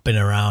be jumping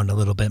around a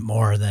little bit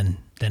more than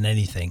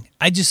anything.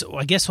 I guess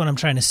what I'm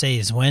trying to say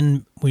is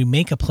when we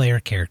make a player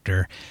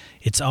character,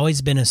 it's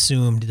always been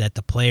assumed that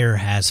the player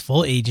has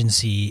full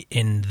agency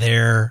in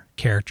their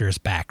character's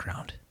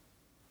background.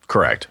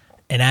 Correct.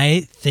 And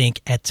I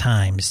think at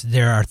times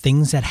there are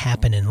things that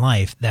happen in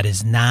life that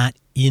is not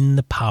in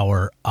the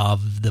power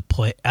of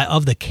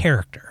the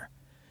character.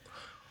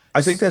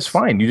 I think that's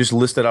fine. You just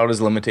list it out as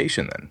a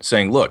limitation then,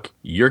 saying, look,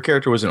 your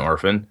character was an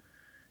orphan.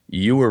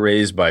 You were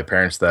raised by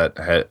parents that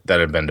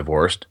had been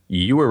divorced.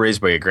 You were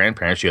raised by your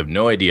grandparents. You have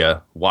no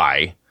idea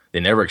why.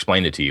 They never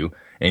explained it to you.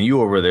 And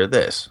you over there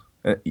this.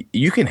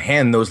 You can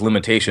hand those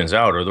limitations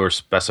out or those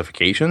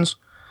specifications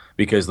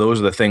because those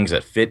are the things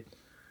that fit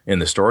in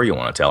the story you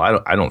want to tell.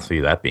 I don't see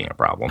that being a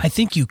problem. I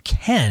think you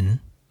can,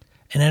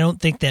 and I don't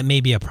think that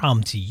may be a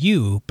problem to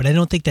you, but I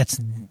don't think that's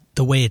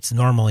the way it's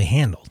normally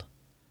handled.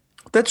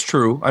 That's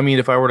true. I mean,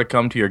 if I were to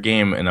come to your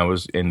game and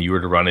you were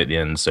to run it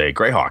in, say,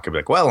 Greyhawk, I'd be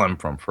like, well, I'm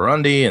from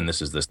Farundi, and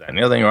this is this, that, and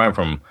the other thing, or I'm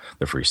from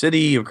the Free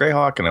City of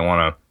Greyhawk, and I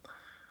want to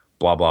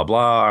blah, blah,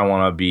 blah. I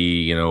want to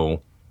be,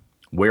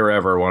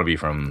 wherever. I want to be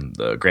from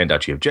the Grand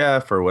Duchy of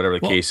Jeff or whatever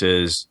the case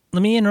is.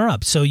 Let me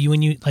interrupt. So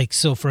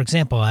for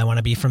example, I want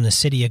to be from the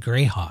city of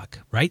Greyhawk,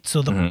 right?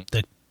 So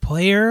the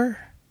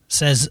player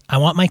says, I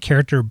want my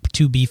character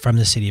to be from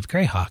the city of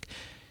Greyhawk.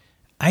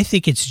 I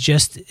think it's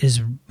just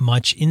as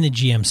much in the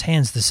GM's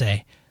hands to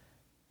say,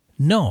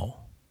 no,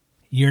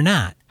 you're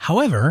not.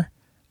 However,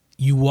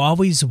 you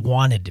always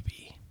wanted to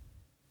be.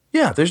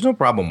 Yeah, there's no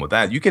problem with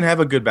that. You can have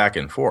a good back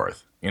and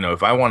forth.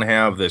 If I want to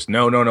have this,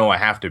 no, I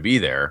have to be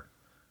there.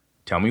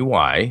 Tell me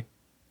why.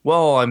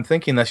 Well, I'm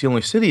thinking that's the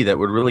only city that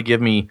would really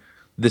give me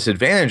this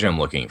advantage I'm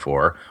looking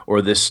for,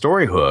 or this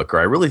story hook, or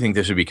I really think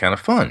this would be kind of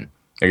fun.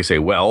 I can say,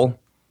 well,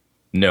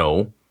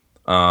 no.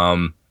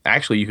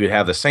 Actually, you could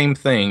have the same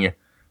thing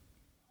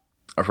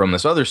from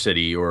this other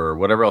city or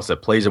whatever else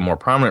that plays a more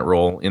prominent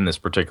role in this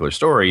particular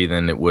story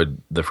than it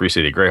would the Free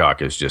City of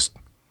Greyhawk is just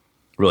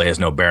really has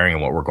no bearing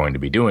on what we're going to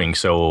be doing.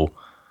 So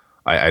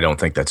I don't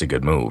think that's a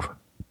good move.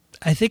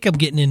 I think I'm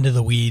getting into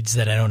the weeds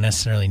that I don't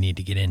necessarily need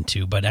to get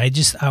into, but I've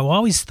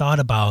always thought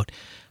about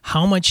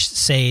how much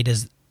say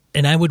does,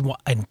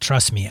 and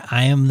trust me,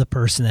 I am the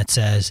person that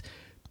says,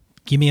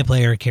 give me a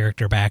player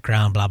character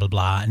background, blah, blah,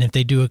 blah. And if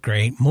they do it,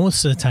 great.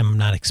 Most of the time I'm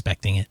not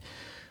expecting it,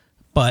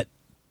 but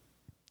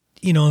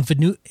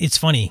it's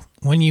funny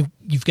when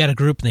you've got a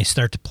group and they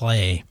start to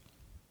play,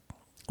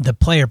 the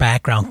player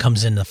background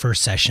comes in the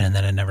first session and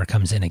then it never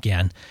comes in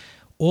again,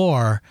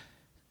 or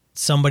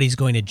somebody's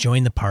going to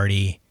join the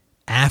party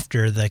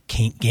after the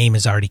game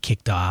is already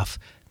kicked off.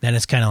 Then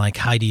it's kind of like,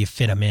 how do you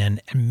fit them in?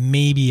 And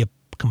maybe a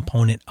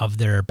component of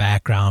their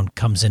background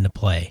comes into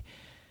play.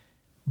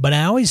 But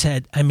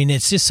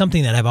it's just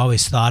something that I've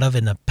always thought of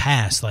in the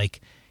past. Like,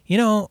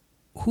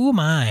 who am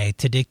I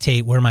to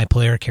dictate where my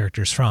player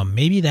character's from?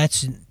 Maybe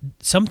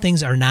some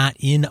things are not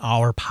in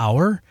our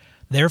power.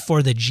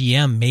 Therefore, the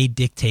GM may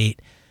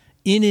dictate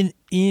in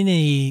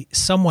a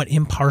somewhat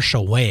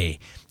impartial way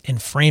and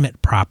frame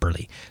it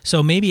properly.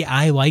 So maybe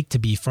I like to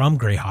be from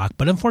Greyhawk,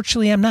 but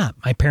unfortunately I'm not.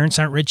 My parents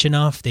aren't rich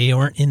enough. They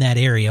aren't in that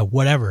area,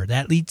 whatever.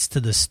 That leads to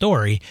the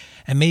story.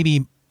 And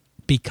maybe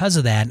because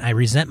of that, I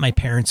resent my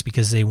parents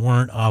because they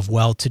weren't of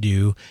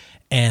well-to-do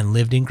and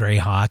lived in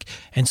Greyhawk.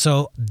 And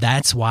so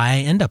that's why I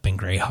end up in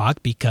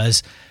Greyhawk,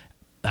 because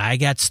I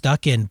got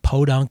stuck in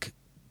podunk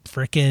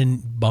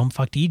frickin'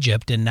 bumfucked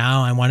Egypt, and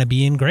now I want to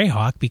be in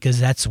Greyhawk because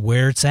that's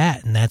where it's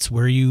at, and that's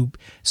where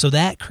so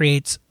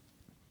that's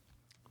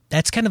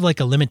kind of like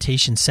a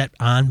limitation set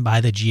on by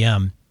the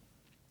GM.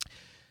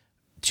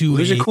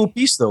 There's a cool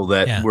piece though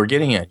that we're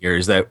getting at here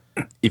is that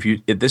if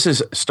this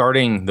is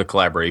starting the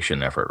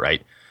collaboration effort,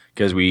 right?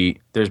 Because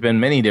there's been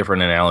many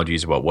different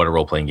analogies about what a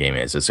role-playing game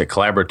is. It's a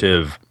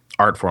collaborative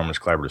art form, it's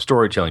collaborative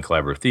storytelling,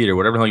 collaborative theater,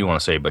 whatever the hell you want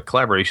to say, but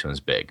collaboration is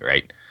big,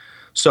 right?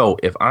 So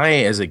if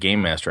I, as a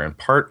game master, am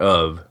part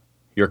of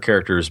your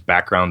character's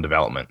background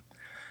development,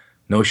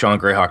 no, Sean,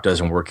 Greyhawk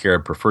doesn't work here.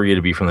 I'd prefer you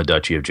to be from the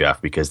Duchy of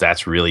Jeff because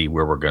that's really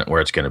where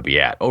it's going to be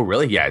at. Oh,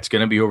 really? Yeah, it's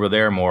going to be over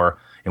there more.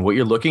 And what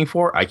you're looking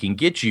for, I can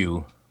get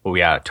you, but we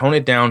got to tone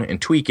it down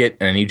and tweak it,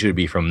 and I need you to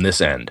be from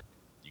this end.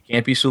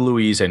 Can't be Sir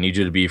Louise. I need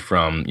you to be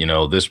from,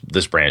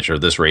 this branch or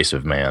this race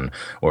of man,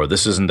 or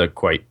this isn't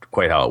quite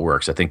how it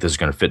works. I think this is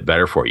going to fit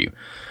better for you.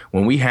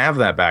 When we have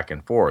that back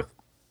and forth,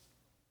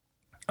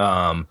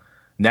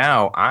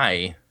 now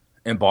I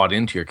am bought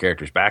into your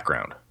character's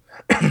background.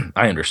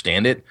 I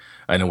understand it.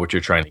 I know what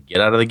you're trying to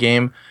get out of the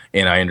game,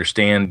 and I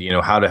understand,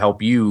 how to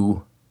help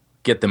you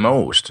get the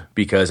most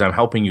because I'm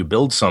helping you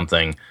build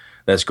something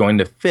that's going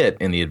to fit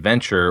in the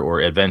adventure or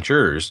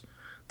adventures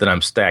that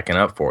I'm stacking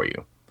up for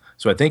you.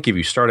 So I think if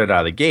you started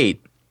out of the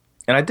gate,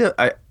 and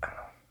I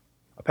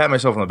pat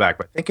myself on the back,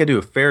 but I think I do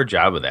a fair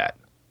job of that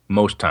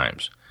most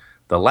times.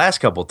 The last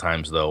couple of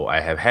times, though,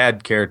 I have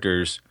had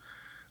characters,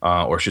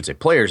 or I should say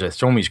players, that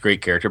show me these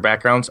great character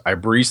backgrounds. I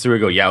breeze through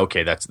and go, yeah,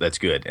 okay, that's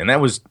good. And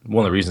that was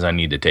one of the reasons I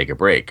needed to take a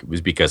break,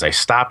 was because I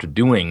stopped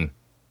doing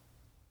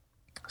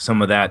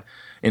some of that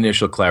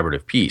initial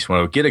collaborative piece. When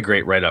I would get a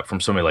great write-up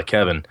from somebody like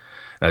Kevin,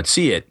 I'd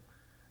see it,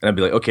 And I'd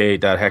be like, okay,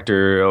 Dad,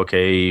 Hector,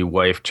 okay,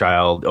 wife,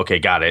 child, okay,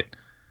 got it.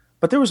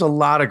 But there was a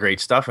lot of great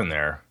stuff in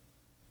there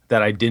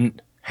that I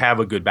didn't have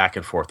a good back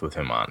and forth with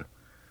him on.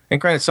 And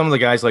granted, some of the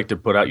guys like to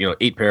put out,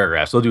 8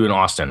 paragraphs. They'll do an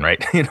Austin,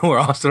 right? Where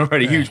Austin will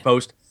write a huge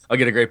post. I'll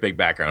get a great big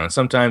background. And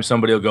sometimes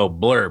somebody will go,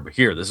 blurb,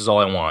 here, this is all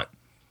I want.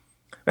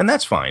 And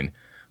that's fine.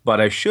 But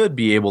I should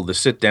be able to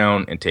sit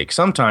down and take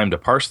some time to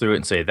parse through it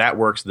and say, that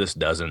works, this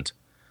doesn't.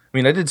 I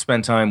mean, I did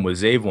spend time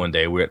with Zave one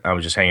day. I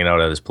was just hanging out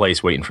at his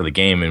place waiting for the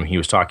game, and he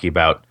was talking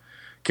about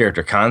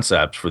character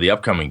concepts for the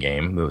upcoming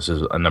game. This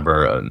is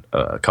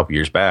a couple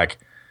years back.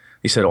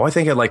 He said, I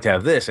think I'd like to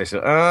have this. I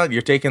said,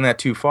 you're taking that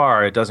too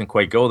far. It doesn't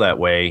quite go that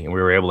way. And we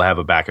were able to have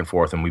a back and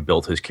forth, and we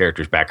built his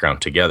character's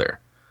background together.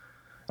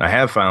 I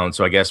have found,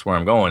 so I guess where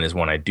I'm going is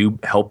when I do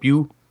help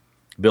you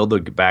build a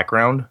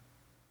background,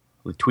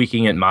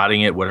 tweaking it,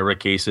 modding it, whatever the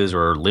case is,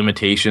 or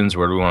limitations,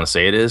 whatever we want to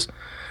say it is,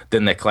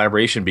 then that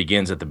collaboration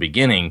begins at the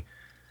beginning.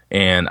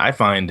 And I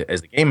find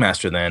as the game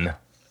master then,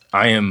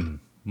 I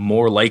am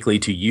more likely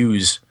to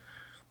use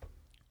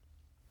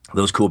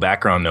those cool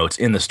background notes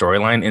in the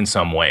storyline in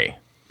some way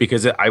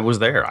because I was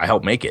there. I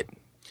helped make it.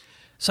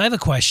 So I have a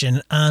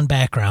question on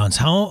backgrounds.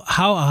 How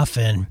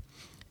often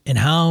and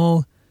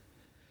how,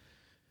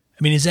 I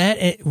mean, is that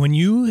it, when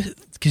you,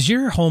 because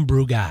you're a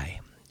homebrew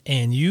guy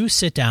and you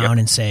sit down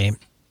and say,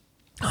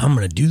 I'm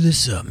going to do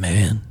this up,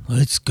 man.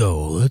 Let's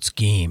go. Let's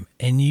game.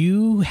 And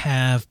you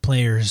have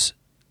players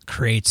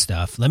create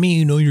stuff. Let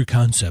me know your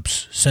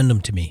concepts. Send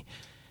them to me.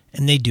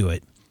 And they do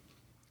it.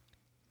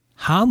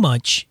 How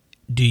much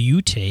do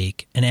you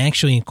take and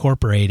actually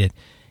incorporate it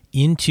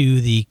into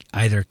the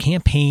either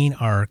campaign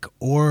arc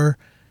or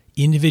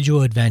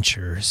individual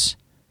adventures?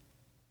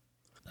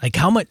 Like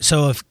how much?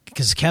 So if,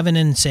 because Kevin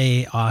and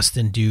say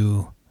Austin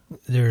do,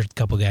 there are a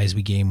couple guys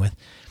we game with.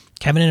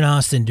 Kevin and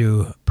Austin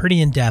do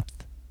pretty in-depth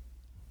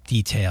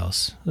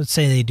details. Let's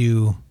say they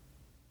do,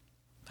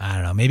 I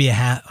don't know, maybe a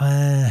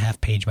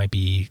half page might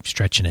be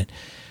stretching it.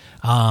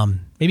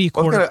 Maybe a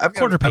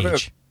quarter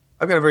page.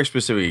 I've got a very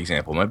specific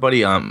example. My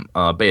buddy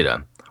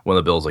Beta, one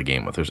of the builds I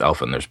game with, there's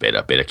Alpha and there's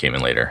Beta. Beta came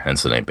in later,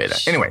 hence the name Beta.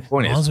 Anyway,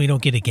 point is, as long as we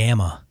don't get a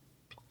Gamma.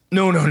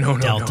 No.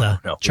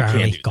 Delta, no.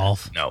 Charlie,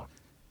 Golf. No.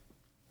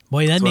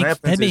 Boy,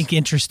 that'd make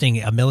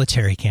interesting a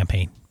military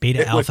campaign.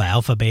 Beta, Alpha,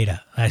 Alpha,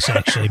 Beta.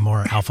 Actually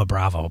more Alpha,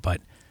 Bravo.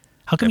 But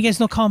how come you guys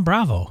don't call him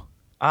Bravo?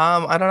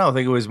 I don't know. I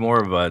think it was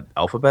more of an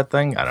alphabet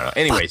thing. I don't know.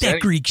 Anyways, fuck that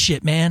Greek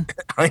shit, man.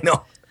 I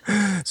know.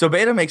 So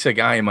Beta makes a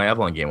guy in my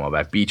Avalon game a while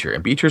back, Beecher,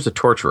 and Beecher's a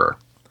torturer.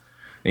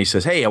 And he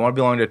says, hey, I want to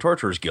belong to a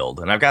torturer's guild.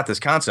 And I've got this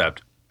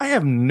concept. I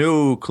have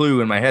no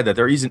clue in my head that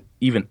there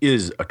even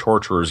is a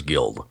torturer's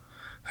guild.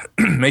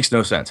 Makes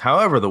no sense.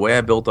 However, the way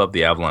I built up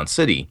the Avalon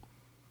City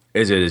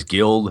is it is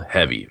guild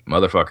heavy.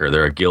 Motherfucker,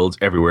 there are guilds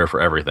everywhere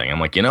for everything. I'm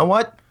like, you know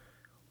what?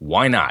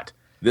 Why not?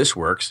 This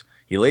works.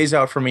 He lays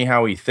out for me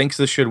how he thinks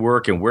this should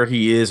work and where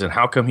he is and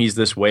how come he's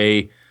this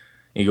way. And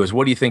he goes,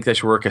 what do you think that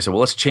should work? I said,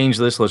 well, let's change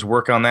this. Let's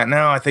work on that.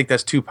 No, I think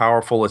that's too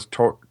powerful. Let's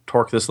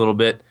torque this a little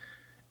bit.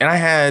 And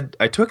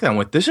I took that and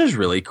went, this is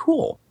really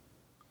cool.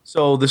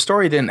 So the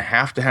story didn't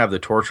have to have the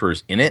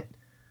torturers in it,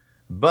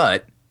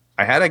 but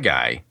I had a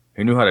guy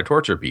who knew how to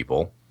torture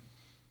people.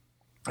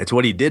 It's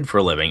what he did for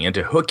a living. And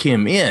to hook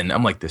him in,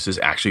 I'm like, this is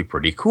actually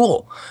pretty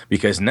cool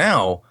because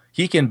now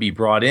he can be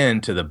brought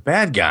in to the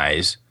bad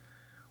guys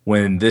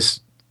when this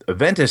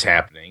event is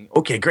happening.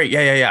 Okay, great.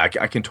 Yeah.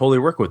 I can totally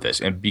work with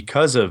this. And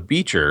because of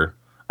Beecher,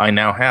 I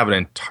now have an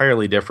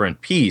entirely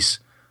different piece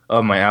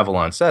of my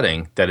Avalon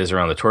setting that is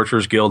around the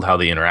Torturers Guild, how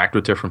they interact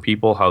with different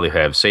people, how they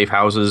have safe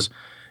houses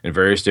and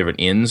various different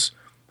inns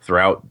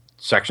throughout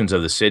sections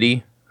of the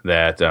city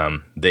that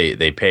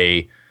they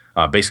pay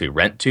basically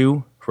rent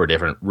to for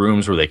different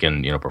rooms where they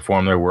can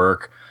perform their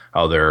work,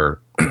 how they're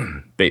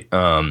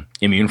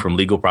immune from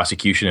legal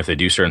prosecution if they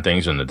do certain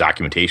things and the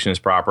documentation is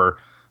proper.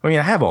 I mean,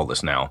 I have all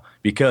this now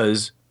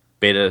because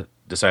Beta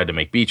decided to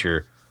make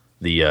Beecher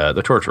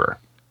the torturer.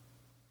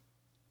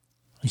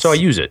 So I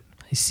use it.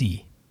 I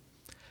see.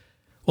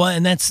 Well,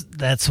 and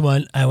that's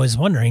what I was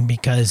wondering,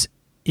 because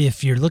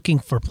if you're looking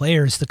for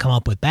players to come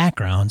up with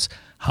backgrounds,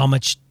 how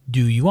much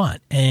do you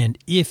want? And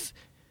if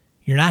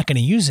you're not going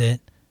to use it,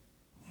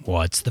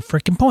 what's the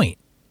freaking point?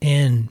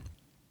 And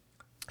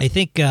I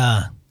think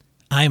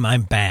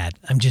I'm bad.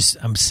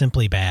 I'm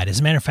simply bad. As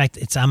a matter of fact,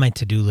 it's on my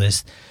to-do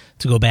list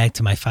to go back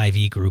to my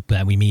 5e group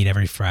that we meet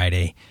every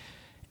Friday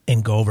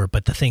and go over.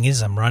 But the thing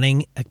is, I'm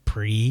running a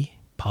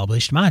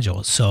pre-published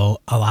module, so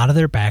a lot of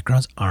their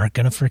backgrounds aren't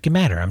going to freaking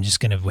matter. I'm just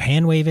going to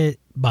hand wave it,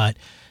 but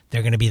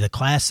they're going to be the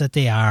class that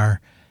they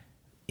are,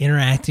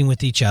 interacting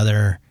with each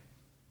other.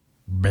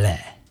 Blah.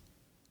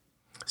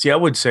 See, I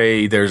would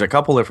say there's a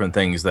couple different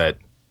things that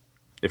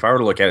if I were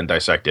to look at it and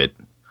dissect it,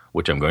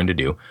 which I'm going to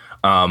do,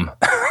 Let's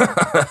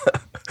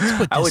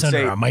put this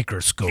under a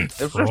microscope.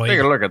 Let's take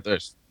a look at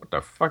this. What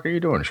the fuck are you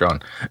doing,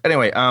 Sean?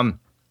 Anyway,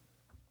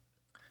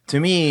 to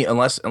me,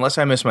 unless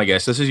I miss my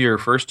guess, this is your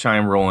first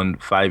time rolling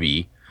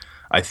 5e.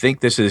 I think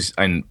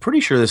I'm pretty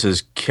sure this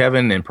is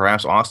Kevin and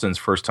perhaps Austin's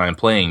first time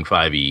playing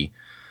 5e.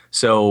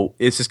 So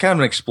it's just kind of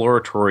an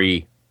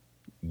exploratory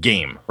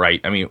game,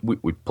 right? I mean,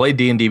 we played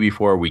D&D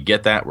before. We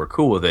get that. We're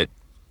cool with it.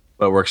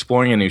 But we're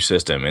exploring a new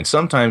system. And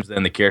sometimes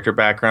then the character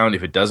background,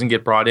 if it doesn't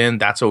get brought in,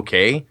 that's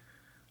okay.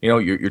 You know,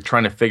 you're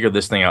trying to figure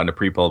this thing out in a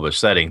pre-published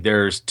setting.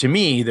 To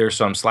me, there's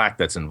some slack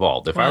that's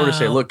involved. If I were to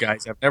say, look,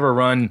 guys, I've never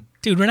run...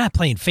 Dude, we're not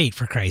playing Fate,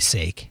 for Christ's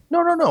sake. No.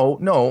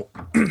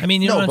 I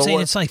mean, you know what I'm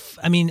saying? It's like,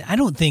 I mean,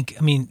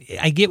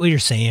 I get what you're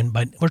saying,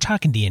 but we're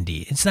talking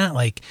D&D. It's not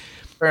like...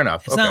 Fair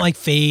enough. It's not like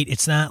Fate.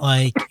 It's not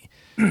like,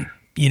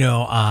 you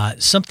know,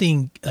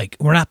 something like,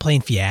 we're not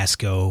playing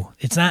Fiasco.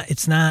 It's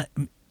not...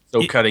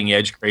 So cutting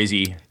edge,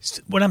 crazy.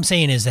 What I'm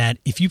saying is that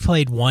if you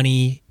played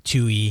 1E,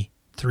 2E,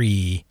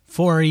 3E,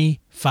 4E,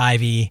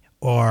 5E,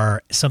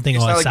 or something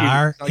it's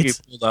OSR, like you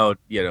pulled out,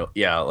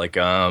 like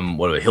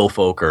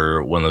Hillfolk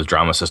or one of those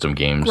drama system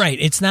games. Right.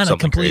 It's not a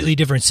completely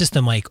different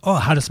system. Like, oh,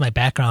 how does my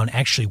background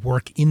actually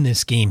work in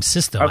this game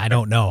system? Okay. I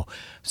don't know.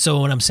 So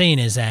what I'm saying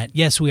is that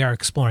yes, we are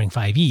exploring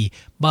 5E,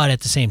 but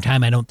at the same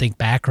time, I don't think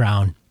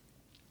background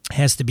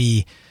has to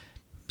be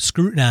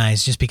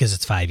scrutinized just because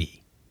it's 5E.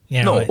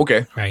 You know,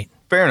 okay, right.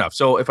 Fair enough.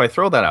 So if I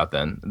throw that out,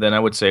 then I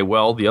would say,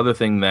 well, the other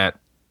thing that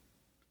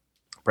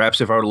perhaps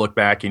if I were to look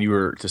back and you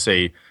were to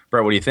say,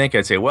 Brett, what do you think?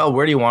 I'd say, well,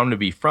 where do you want them to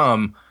be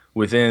from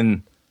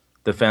within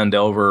the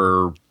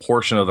Phandelver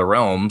portion of the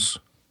realms,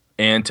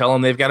 and tell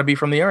them they've got to be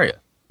from the area.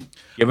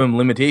 Give them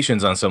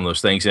limitations on some of those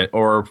things,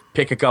 or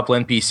pick a couple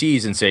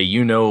NPCs and say,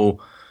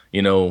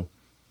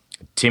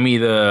 Timmy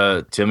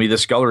the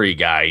scullery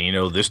guy,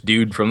 this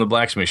dude from the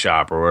blacksmith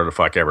shop or whatever the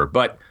fuck ever.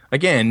 But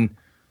again,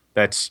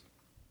 that's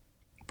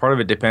part of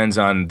it depends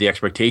on the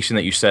expectation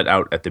that you set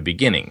out at the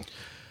beginning.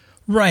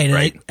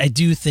 Right. I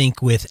do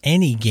think with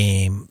any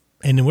game,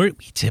 and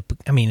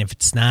if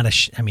it's not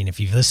if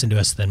you've listened to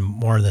us then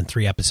more than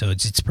 3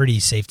 episodes, it's pretty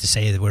safe to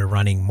say that we're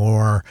running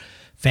more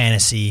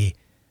fantasy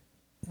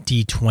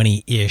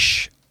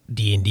D20-ish,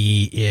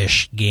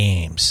 D&D-ish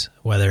games,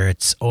 whether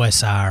it's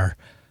OSR,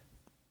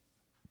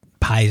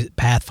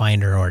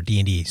 Pathfinder, or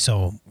D&D.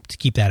 So to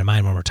keep that in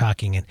mind when we're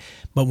talking.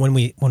 But when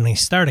we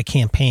start a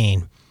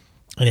campaign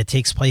and it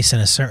takes place in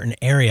a certain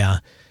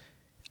area,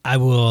 I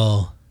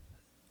will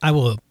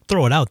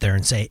throw it out there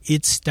and say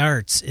it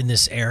starts in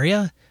this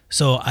area.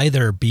 So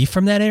either be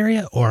from that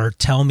area or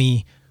tell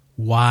me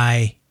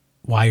why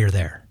you're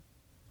there.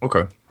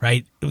 Okay.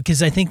 Right?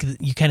 Because I think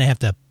you kind of have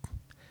to.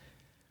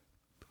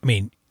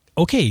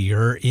 Okay,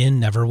 you're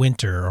in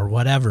Neverwinter or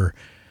whatever.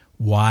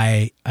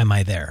 Why am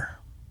I there?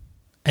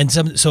 And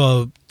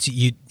so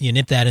you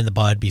nip that in the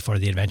bud before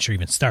the adventure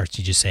even starts.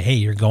 You just say, hey,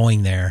 you're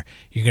going there.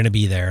 You're going to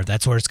be there.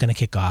 That's where it's going to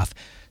kick off.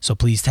 So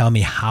please tell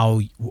me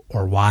how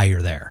or why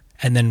you're there.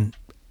 And then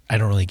I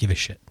don't really give a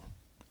shit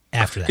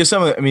after that. Because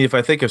if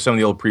I think of some of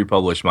the old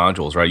pre-published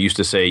modules, right, I used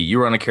to say you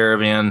were on a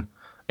caravan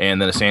and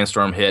then a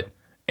sandstorm hit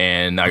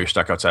and now you're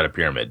stuck outside a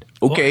pyramid.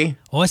 Okay.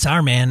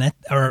 OSR, man.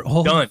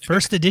 Done.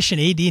 First edition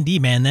AD&D,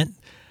 man.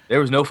 There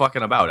was no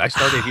fucking about. I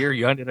started here,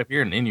 you ended up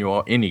here, and in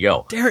you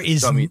go. There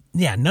is,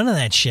 none of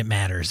that shit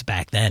matters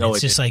back then. No, it's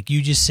just like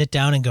you just sit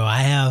down and go,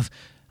 I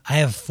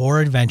have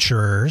 4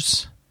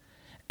 adventurers,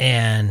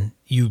 and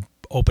you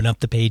open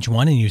up the page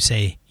 1 and you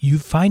say, you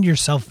find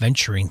yourself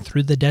venturing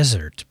through the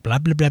desert, blah,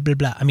 blah, blah, blah,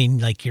 blah.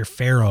 Like you're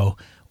Pharaoh,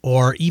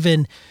 or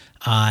even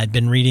I've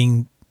been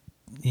reading,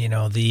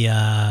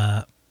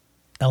 the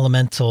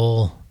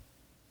Elemental,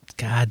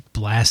 God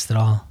blast it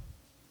all.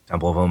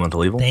 Temple of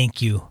Elemental Evil?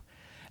 Thank you.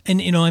 And,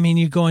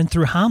 you're going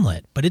through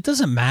Hamlet, but it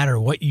doesn't matter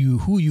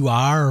who you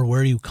are or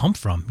where you come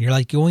from. You're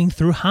like going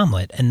through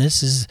Hamlet, and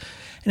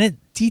it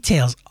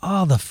details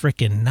all the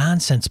freaking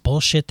nonsense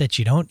bullshit that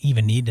you don't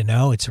even need to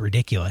know. It's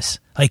ridiculous.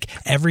 Like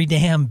every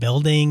damn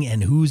building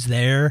and who's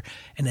there,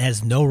 and it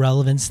has no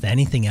relevance to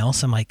anything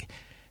else. I'm like,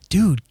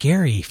 dude,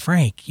 Gary,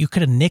 Frank, you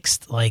could have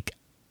nixed like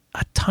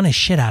a ton of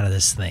shit out of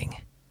this thing.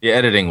 Yeah,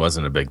 editing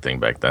wasn't a big thing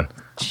back then.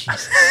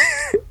 Jesus.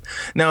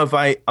 Now,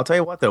 I'll tell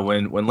you what though,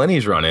 when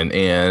Lenny's running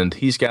and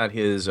he's got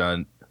his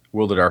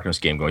World of Darkness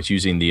game going, he's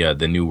using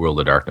the new World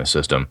of Darkness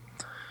system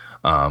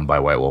by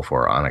White Wolf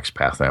or Onyx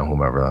Path now,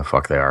 whomever the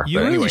fuck they are.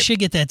 You really should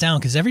get that down,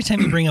 because every time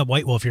you bring up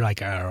White Wolf, you're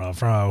like, I don't know,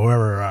 from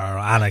whoever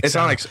Onyx. It's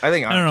Onyx. I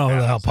think Onyx I don't know Path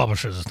who the hell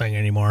publishes this thing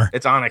anymore.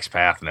 It's Onyx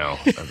Path now.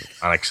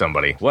 Onyx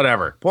somebody,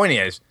 whatever. Point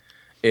is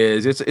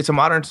it's a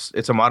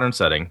modern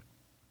setting.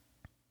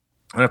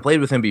 And I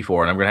played with him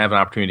before, and I'm going to have an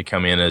opportunity to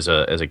come in as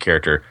a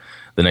character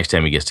the next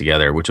time he gets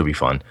together, which will be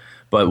fun.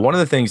 But one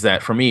of the things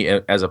that, for me,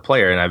 as a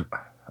player, and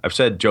I've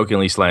said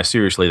jokingly /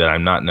 seriously that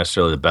I'm not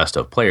necessarily the best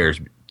of players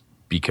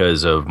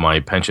because of my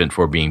penchant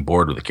for being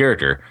bored with the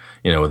character,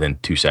 within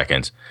 2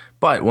 seconds.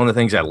 But one of the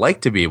things I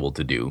like to be able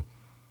to do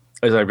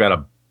is I've got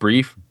a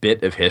brief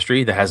bit of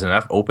history that has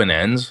enough open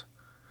ends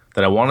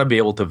that I want to be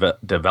able to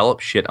develop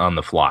shit on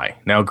the fly.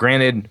 Now,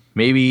 granted,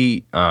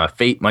 maybe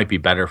Fate might be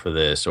better for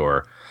this,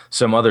 or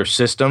some other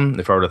system,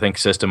 if I were to think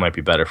system might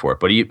be better for it.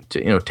 But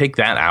take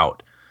that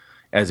out.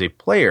 As a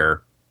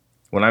player,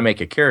 when I make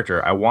a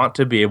character, I want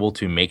to be able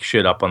to make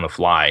shit up on the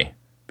fly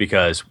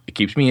because it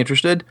keeps me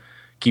interested,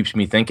 keeps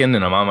me thinking,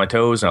 and I'm on my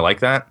toes, and I like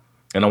that.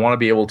 And I want to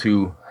be able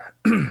to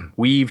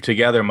weave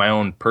together my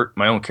own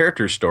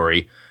character's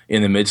story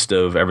in the midst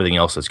of everything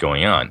else that's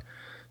going on.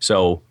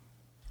 So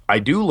I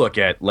do look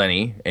at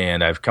Lenny,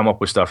 and I've come up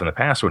with stuff in the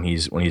past when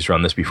he's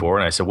run this before,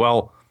 and I said,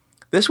 well,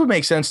 this would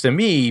make sense to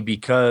me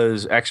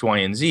because X, Y,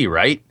 and Z,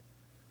 right?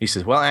 He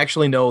says, well,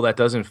 actually, no, that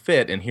doesn't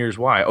fit, and here's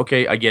why.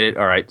 Okay, I get it.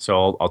 All right,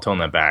 so I'll tone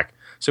that back.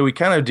 So we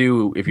kind of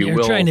do, if you will.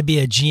 You're trying to be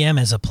a GM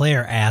as a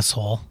player,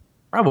 asshole.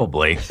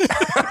 Probably.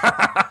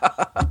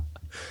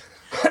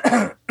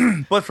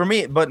 But for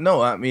me,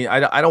 no, I mean,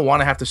 I don't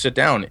want to have to sit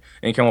down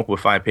and come up with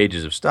 5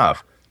 pages of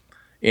stuff.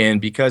 And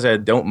because I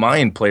don't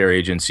mind player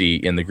agency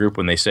in the group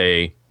when they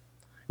say,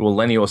 well,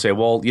 Lenny will say,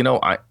 well, you know,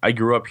 I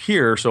grew up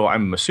here, so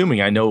I'm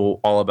assuming I know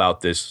all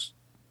about this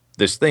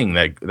thing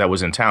that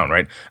was in town,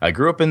 right? I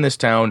grew up in this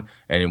town,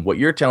 and what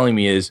you're telling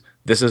me is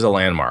this is a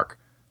landmark.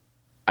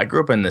 I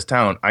grew up in this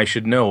town. I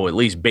should know at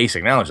least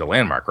basic knowledge of the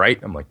landmark, right?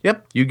 I'm like,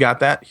 yep, you got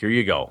that. Here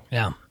you go.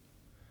 Yeah.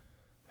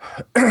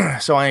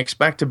 So I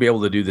expect to be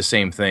able to do the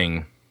same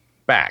thing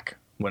back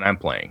when I'm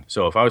playing.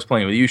 So if I was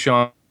playing with you,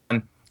 Sean,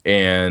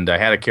 and I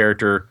had a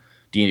character,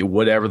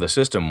 whatever the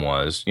system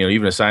was, you know,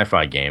 even a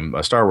sci-fi game,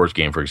 a Star Wars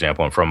game, for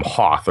example, and from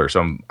Hoth or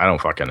some, I don't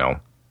fucking know.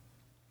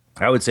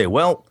 I would say,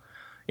 well,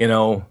 you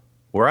know,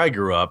 where I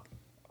grew up,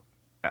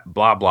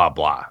 blah, blah,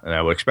 blah. And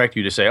I would expect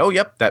you to say, oh,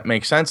 yep, that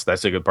makes sense.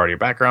 That's a good part of your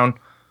background.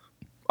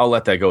 I'll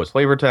let that go as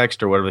flavor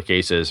text or whatever the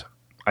case is.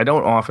 I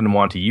don't often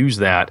want to use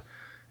that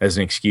as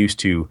an excuse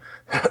to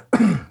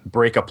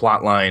break a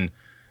plot line,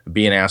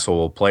 be an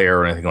asshole player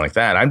or anything like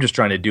that. I'm just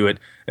trying to do it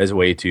as a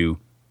way to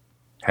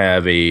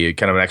have a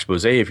kind of an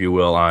expose, if you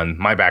will, on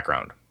my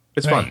background.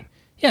 It's fun.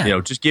 Yeah. You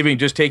know, just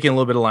taking a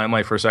little bit of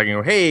limelight for a second.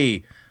 Go,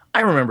 hey, I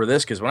remember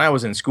this because when I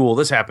was in school,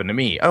 this happened to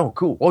me. Oh,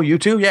 cool. Oh, you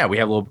too? Yeah, we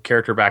have a little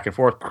character back and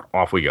forth.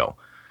 Off we go.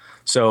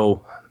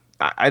 So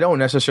I don't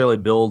necessarily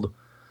build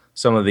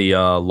some of the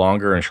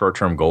longer and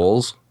short-term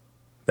goals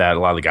that a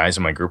lot of the guys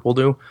in my group will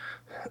do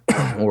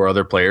or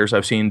other players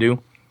I've seen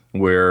do,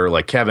 where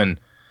like Kevin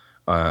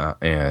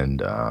and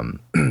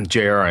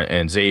JR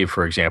and Zave,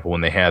 for example,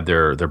 when they had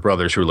their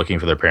brothers who were looking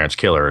for their parents'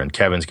 killer, and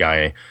Kevin's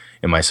guy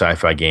in my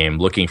sci-fi game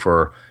looking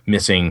for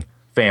missing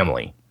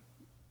families.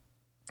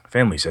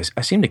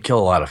 I seem to kill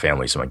a lot of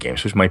families in my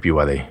games, which might be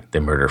why they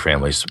murder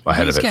families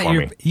ahead of it for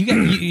me.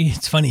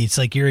 It's funny. It's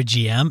like you're a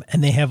GM,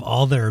 and they have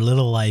all their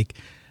little like,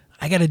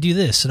 I got to do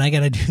this and I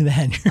got to do that.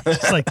 And you're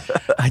just like,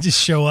 I just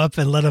show up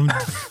and let them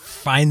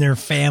find their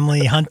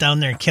family, hunt down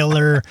their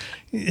killer.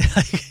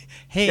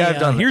 Hey,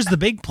 yeah, here's the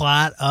big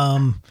plot.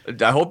 I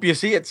hope you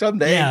see it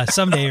someday. Yeah,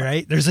 someday,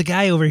 right? There's a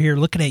guy over here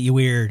looking at you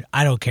weird.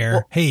 I don't care.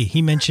 Well, hey,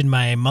 he mentioned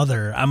my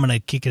mother. I'm going to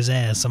kick his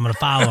ass. I'm going to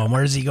follow him.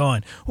 Where's he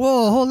going?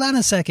 Whoa, hold on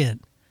a second.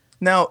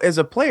 Now, as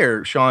a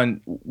player, Sean,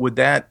 would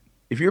that,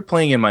 if you're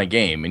playing in my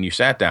game and you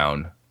sat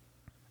down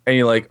and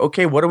you're like,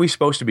 okay, what are we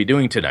supposed to be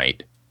doing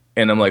tonight?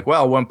 And I'm like,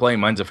 well, I'm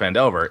playing Mines of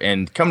Phandelver.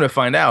 And come to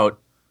find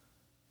out,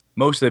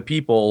 most of the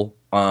people,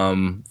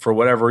 for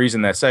whatever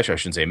reason that session, I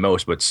shouldn't say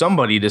most, but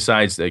somebody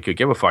decides they could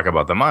give a fuck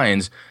about the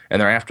mines, and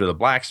they're after the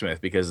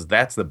blacksmith because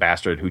that's the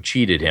bastard who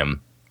cheated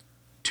him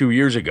 2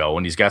 years ago,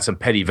 and he's got some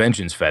petty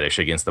vengeance fetish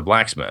against the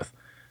blacksmith.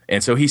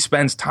 And so he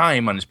spends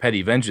time on his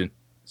petty vengeance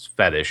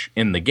fetish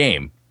in the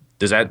game.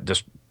 Do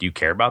you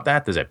care about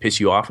that? Does that piss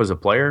you off as a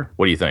player?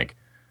 What do you think?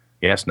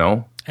 Yes,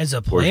 no? As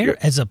a player?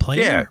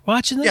 Yeah.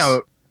 Watching this? Yeah,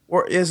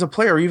 or as a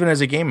player, or even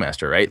as a game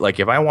master, right? Like,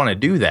 if I want to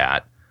do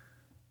that,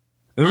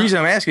 the reason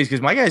I'm asking is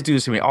because my guys do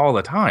this to me all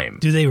the time.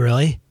 Do they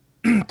really?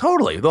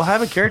 Totally. They'll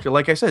have a character.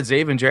 Like I said,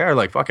 Zave and JR are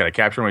like, fuck it, I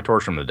captured my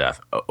torch from to death.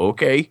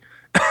 Okay.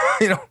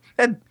 You know,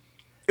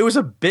 it was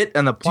a bit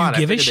in the plot.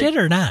 Do you give a shit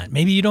or not?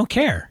 Maybe you don't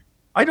care.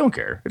 I don't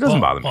care. It doesn't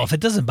bother me. Well, if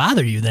it doesn't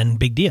bother you, then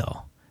big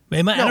deal.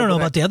 I don't know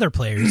about the other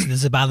players.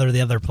 Does it bother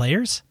the other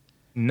players?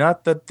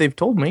 Not that they've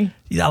told me.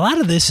 A lot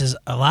of this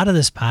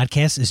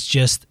podcast is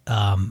just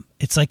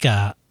it's like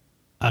a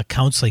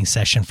counseling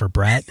session for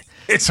Brett.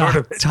 It's sort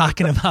of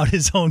talking about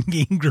his own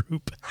game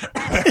group.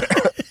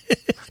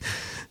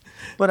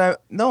 But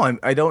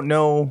I don't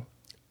know.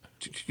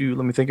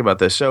 Let me think about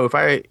this. So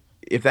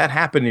if that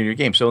happened in your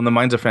game, so in the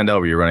Mines of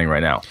Phandelver you're running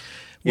right now,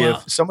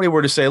 if somebody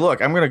were to say,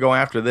 look, I'm going to go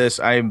after this,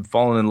 I'm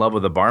falling in love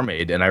with a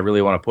barmaid and I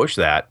really want to push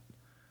that,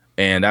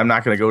 and I'm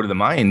not going to go to the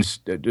mines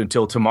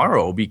until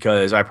tomorrow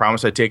because I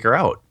promised I'd take her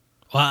out.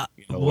 Well,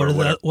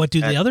 what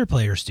do the other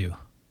players do?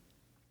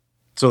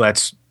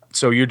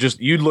 So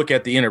you'd look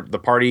at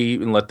the party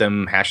and let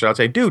them hash it out.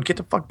 Say, dude, get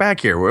the fuck back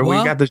here. We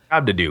got this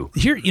job to do.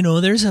 Here,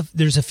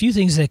 there's a few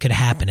things that could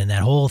happen in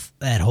that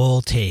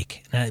whole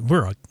take.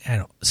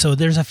 So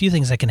there's a few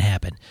things that can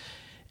happen,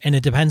 and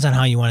it depends on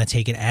how you want to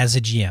take it as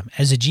a GM.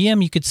 As a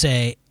GM, you could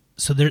say,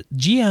 so there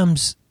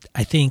GMs.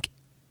 I think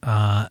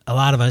a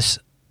lot of us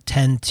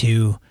tend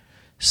to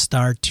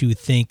start to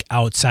think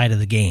outside of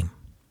the game.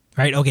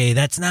 Right? Okay,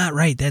 that's not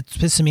right. That's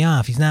pissing me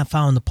off. He's not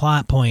following the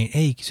plot point.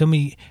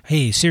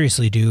 Hey,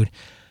 seriously, dude.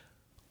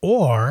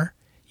 Or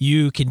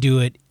you can do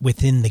it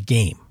within the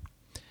game.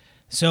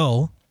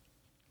 So,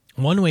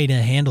 one way to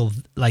handle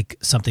like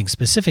something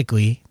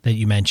specifically that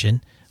you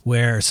mentioned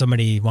where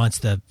somebody wants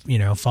to,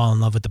 fall in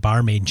love with the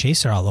barmaid and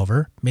chase her all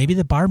over. Maybe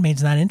the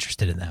barmaid's not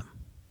interested in them.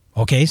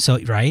 Okay, so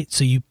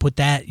you put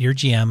that, your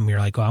GM, you're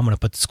like, well, I'm going to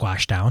put the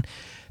squash down.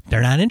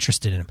 They're not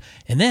interested in him.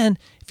 And then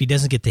if he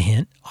doesn't get the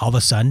hint, all of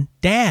a sudden,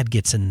 dad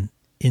gets in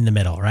the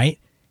middle, right?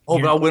 Oh,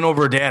 but I'll win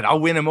over dad. I'll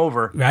win him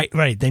over. Right.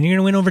 Then you're going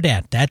to win over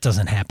dad. That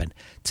doesn't happen.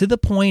 To the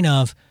point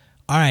of,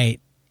 all right,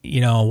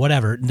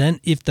 whatever. Then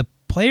if the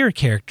player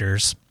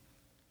characters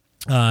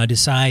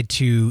decide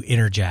to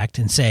interject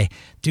and say,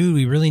 dude,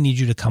 we really need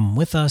you to come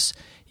with us.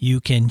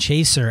 You can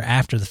chase her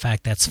after the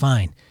fact. That's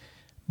fine.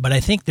 But I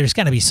think there's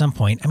got to be some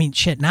point. I mean,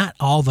 shit, not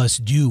all of us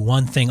do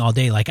one thing all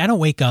day. Like, I don't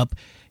wake up,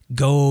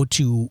 go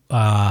to,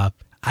 I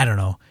don't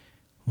know,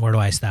 where do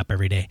I stop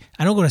every day?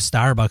 I don't go to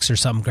Starbucks or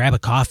something, grab a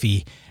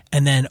coffee,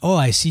 and then,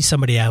 I see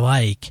somebody I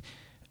like,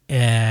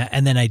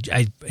 and then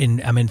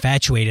I'm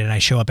infatuated and I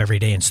show up every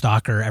day and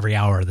stalk her every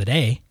hour of the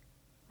day,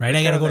 right?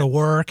 I got to go to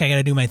work. I got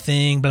to do my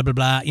thing, blah, blah,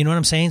 blah. You know what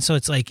I'm saying? So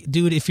it's like,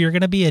 dude, if you're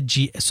going to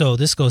be so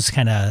this goes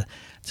kind of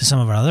to some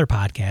of our other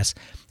podcasts.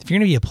 If you're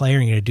going to be a player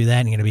and you're going to do that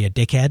and you're going to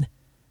be a dickhead,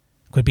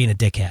 quit being a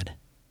dickhead.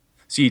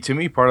 See, to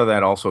me, part of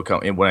that also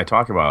comes when I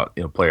talk about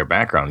player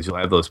backgrounds. You'll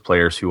have those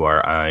players who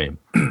are I'm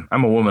a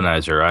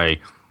womanizer.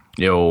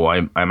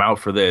 I'm out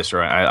for this,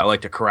 or I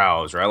like to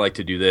carouse, or I like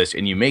to do this,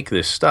 and you make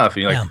this stuff,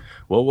 and you're like,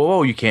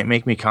 whoa, you can't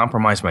make me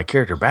compromise my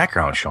character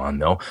background, Sean.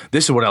 Though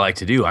this is what I like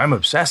to do. I'm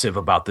obsessive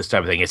about this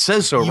type of thing. It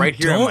says so right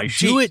here on my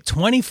sheet. Do it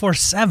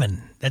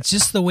 24/7. That's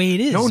just the way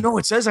it is. No,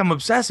 it says I'm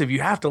obsessive. You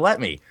have to let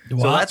me.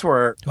 Well, so that's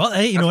where. Well,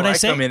 hey, you know what I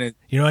say?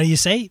 You know what you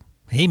say?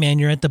 Hey, man,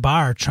 you're at the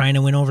bar trying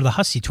to win over the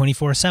hussy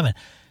 24/7.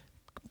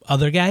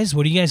 Other guys,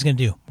 what are you guys going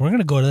to do? We're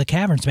going to go to the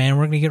caverns, man.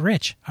 We're going to get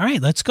rich. All right,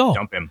 let's go.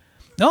 Dump him.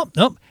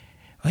 Nope.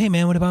 Hey,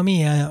 man, what about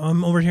me?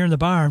 I'm over here in the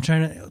bar. I'm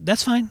trying to.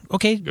 That's fine.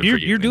 Okay,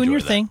 you're doing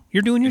your thing.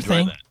 You're doing your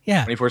thing.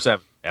 Yeah.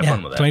 24/7. Have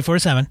fun with that.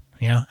 24/7.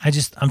 I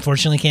just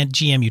unfortunately can't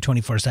GM you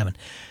 24/7.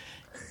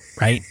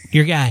 Right?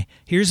 Your guy.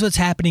 Here's what's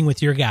happening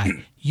with your guy.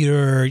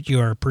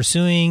 You're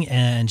pursuing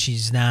and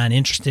she's not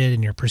interested,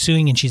 and you're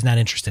pursuing and she's not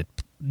interested.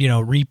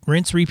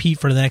 Rinse, repeat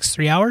for the next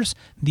 3 hours.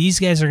 These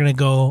guys are going to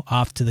go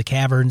off to the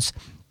caverns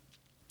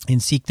and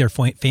seek their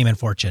fame and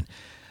fortune.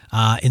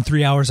 In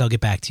 3 hours, I'll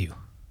get back to you.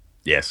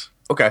 Yes.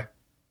 Okay.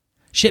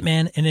 Shit,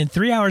 man. And in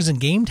 3 hours in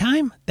game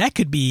time, that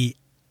could be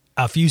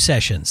a few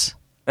sessions.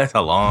 That's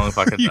a long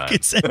fucking time. You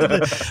could say,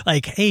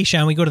 like, hey,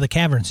 Sean, we go to the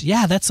caverns.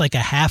 Yeah, that's like a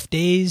half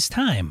day's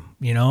time.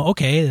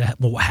 Okay,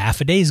 well, half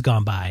a day's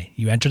gone by.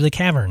 You enter the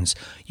caverns.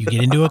 You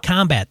get into a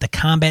combat. The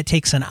combat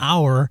takes an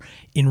hour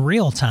in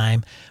real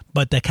time,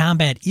 but the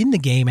combat in the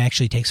game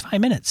actually takes 5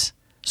 minutes.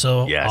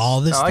 So all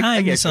this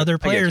time, this other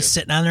player's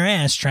sitting on their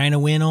ass trying to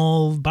win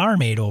old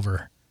barmaid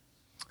over.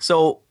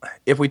 So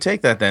if we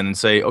take that then and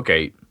say,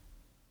 okay,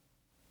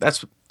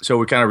 so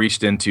we kind of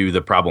reached into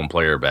the problem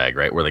player bag,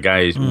 right? Where the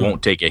guy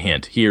won't take a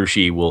hint. He or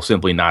she will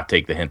simply not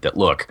take the hint that,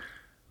 look,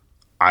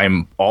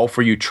 I'm all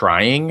for you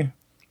trying.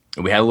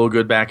 We had a little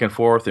good back and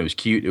forth. It was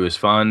cute. It was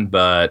fun,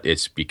 but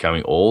it's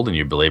becoming old and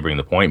you're belaboring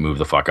the point. Move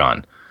the fuck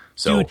on.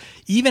 So, dude,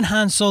 even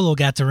Han Solo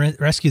got to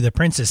rescue the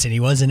princess and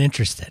he wasn't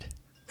interested.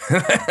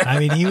 I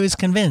mean, he was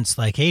convinced,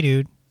 like, hey,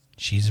 dude,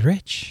 she's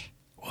rich.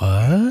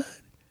 What?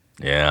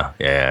 Yeah.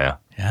 Yeah,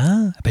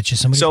 I bet you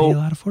somebody paid a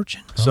lot of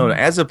fortune. So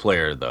as a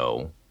player,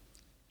 though,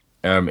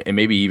 and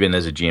maybe even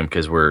as a GM,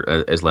 because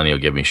as Lenny will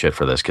give me shit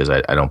for this because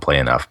I don't play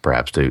enough,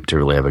 perhaps, to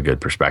really have a good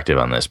perspective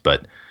on this.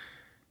 But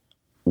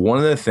one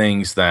of the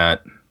things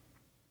that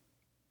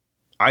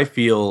I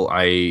feel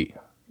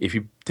if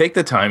you take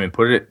the time and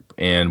put it,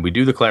 and we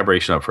do the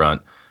collaboration up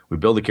front, we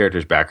build the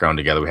character's background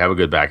together, we have a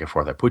good back and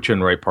forth. I put you in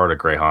the right part of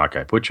Greyhawk.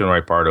 I put you in the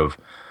right part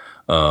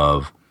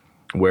of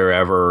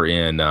wherever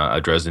in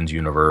Dresden's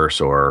universe,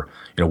 or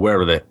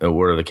wherever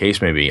the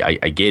case may be. I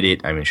get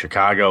it. I'm in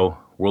Chicago.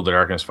 World of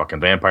Darkness, fucking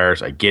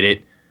vampires. I get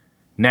it.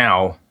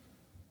 Now,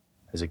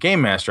 as a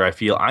game master, I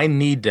feel I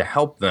need to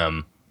help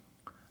them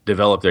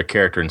develop their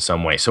character in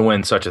some way. So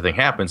when such a thing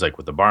happens, like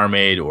with the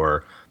barmaid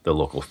or the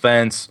local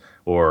fence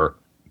or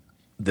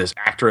this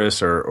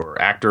actress or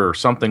actor or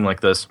something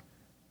like this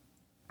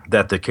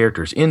that the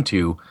character's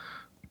into,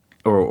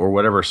 or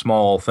whatever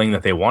small thing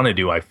that they want to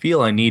do, I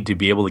feel I need to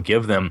be able to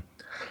give them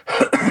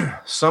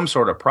some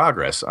sort of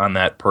progress on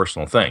that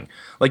personal thing.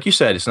 Like you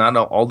said, it's not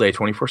all day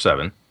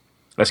 24/7.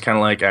 That's kind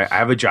of like I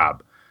have a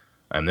job.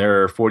 I'm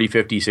there 40,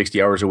 50,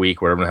 60 hours a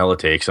week, whatever the hell it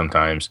takes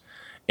sometimes.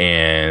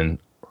 And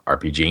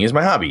RPGing is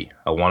my hobby.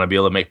 I want to be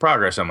able to make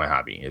progress on my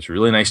hobby. It's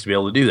really nice to be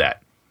able to do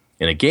that.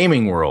 In a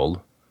gaming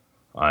world,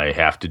 I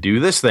have to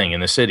do this thing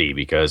in the city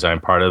because I'm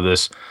part of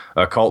this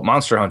occult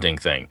monster hunting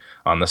thing.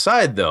 On the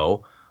side,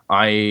 though,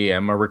 I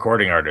am a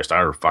recording artist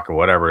or fucking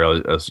whatever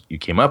else you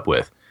came up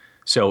with.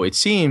 So it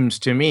seems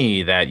to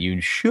me that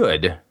you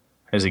should,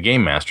 as a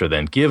game master,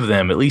 then give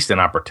them at least an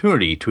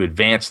opportunity to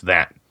advance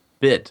that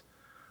bit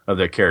of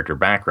their character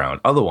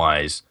background.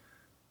 Otherwise,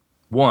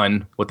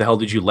 one, what the hell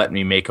did you let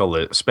me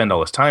spend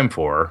all this time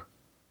for,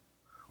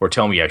 or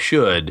tell me I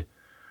should,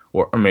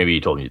 or maybe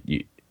you told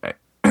me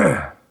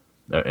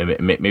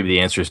maybe the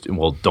answer is,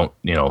 well, don't,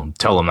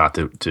 tell them not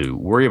to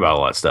worry about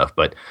all that stuff.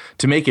 But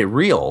to make it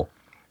real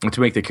and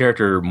to make the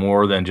character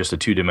more than just a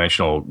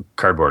 2-dimensional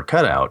cardboard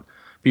cutout,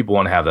 people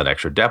want to have that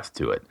extra depth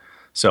to it.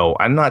 So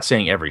I'm not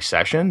saying every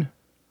session,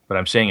 but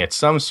I'm saying at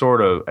some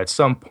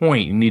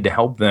point, you need to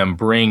help them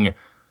bring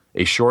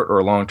a short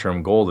or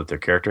long-term goal that their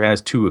character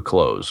has to a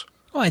close.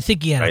 Well, I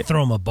think you got to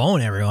throw him a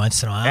bone every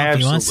once in a while. Absolutely. If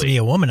he wants to be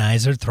a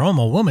womanizer, throw him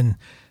a woman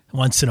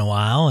once in a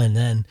while, and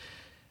then,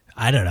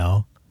 I don't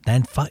know,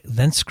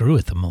 then screw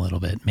with him a little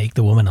bit. Make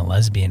the woman a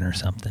lesbian or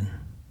something.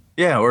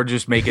 Yeah, or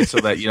just make it so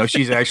that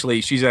she's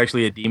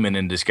actually a demon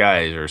in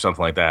disguise or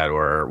something like that,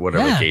 or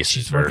whatever the case.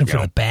 She's working for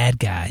the bad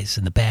guys,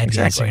 and the bad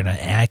guys are going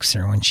to axe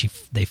her when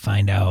they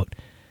find out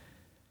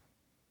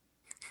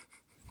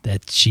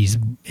that she's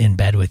in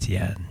bed with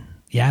you.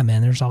 Yeah,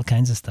 man, there's all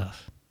kinds of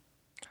stuff.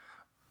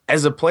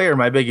 As a player,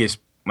 my biggest,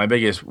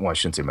 well, I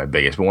shouldn't say my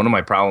biggest, but one of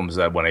my problems is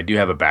that when I do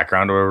have a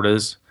background or whatever it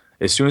is,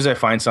 as soon as I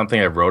find something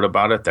I wrote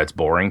about it that's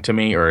boring to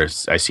me, or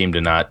I seem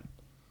to not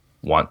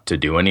want to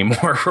do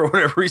anymore for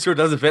whatever reason, or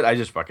doesn't fit, I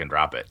just fucking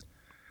drop it.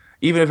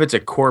 Even if it's a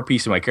core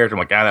piece of my character, I'm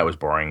like, that was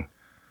boring.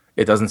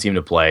 It doesn't seem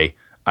to play.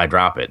 I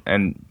drop it.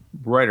 And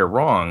right or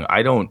wrong,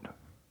 I don't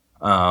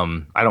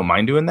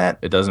mind doing that.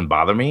 It doesn't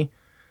bother me.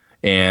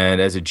 And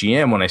as a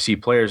GM, when I see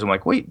players, I'm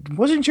like, wait,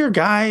 wasn't your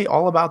guy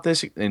all about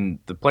this? And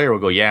the player will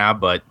go, yeah,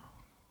 but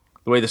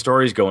the way the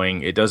story's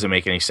going, it doesn't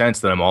make any sense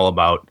that I'm all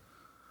about,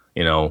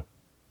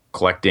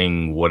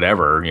 collecting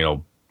whatever,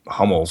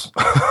 Hummels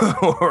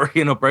or,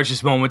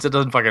 precious moments. It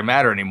doesn't fucking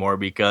matter anymore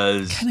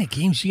because... What kind of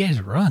games you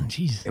guys run?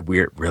 Jeez.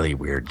 Really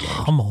weird games.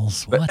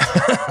 Hummels,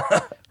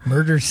 what?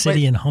 Murder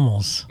City and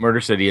Hummels.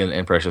 Murder City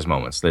and precious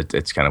moments.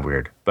 It's kind of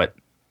weird. But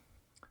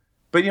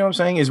you know what I'm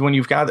saying is when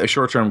you've got a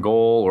short-term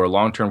goal or a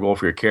long-term goal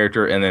for your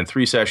character, and then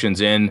 3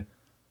 sessions in,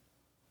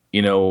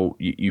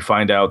 you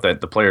find out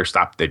that the player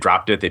stopped, they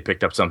dropped it, they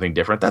picked up something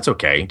different. That's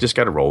okay. Just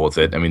got to roll with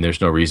it. I mean,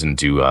 there's no reason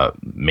to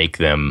make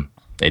them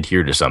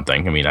adhere to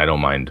something. I mean, I don't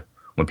mind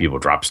when people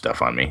drop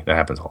stuff on me. That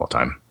happens all the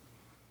time.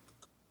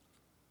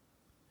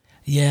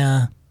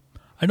 Yeah.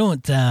 I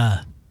don't,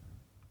 I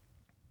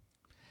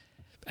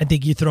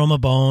think you throw them a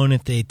bone.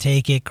 If they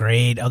take it,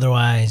 great.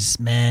 Otherwise,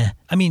 meh.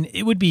 I mean,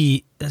 it would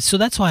be, so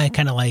that's why I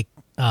kind of like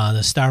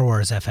the Star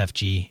Wars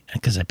FFG,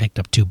 because I picked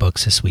up 2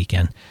 books this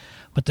weekend.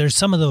 But there's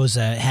some of those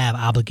that have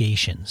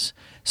obligations.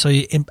 So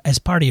as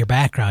part of your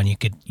background,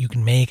 you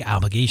can make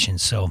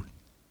obligations. So,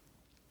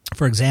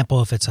 for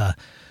example, if it's a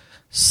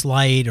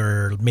slight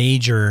or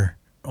major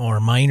or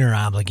minor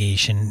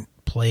obligation,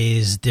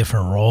 plays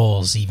different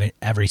roles even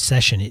every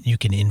session. You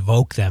can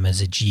invoke them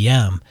as a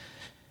GM.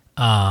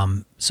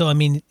 So, I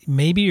mean,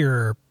 maybe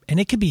and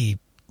it could be,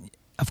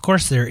 of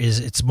course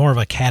it's more of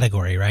a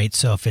category, right?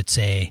 So if it's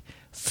a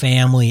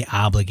family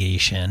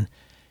obligation,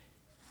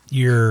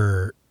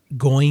 you're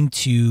going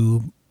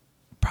to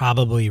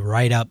probably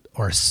write up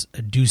or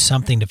do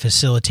something to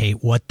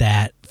facilitate what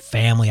that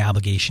family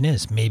obligation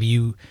is.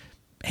 Maybe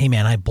hey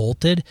man, I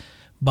bolted,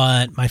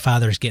 but my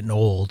father's getting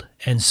old.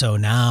 And so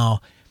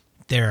now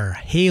they're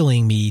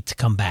hailing me to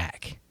come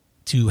back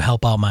to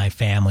help out my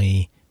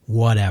family,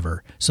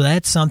 whatever. So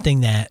that's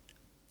something that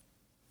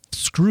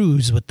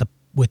screws with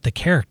the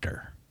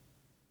character.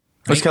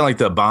 Right? It's kind of like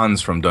the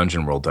bonds from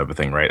Dungeon World type of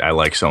thing, right? I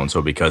like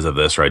so-and-so because of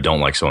this, or I don't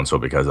like so-and-so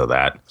because of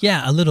that.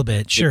 Yeah, a little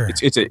bit, sure.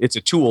 It's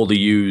a tool to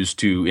use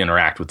to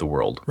interact with the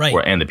world, right,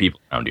 and the people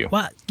around you.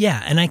 Well,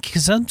 yeah, and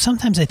because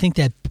sometimes I think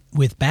that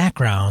with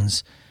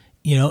backgrounds,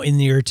 in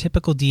your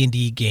typical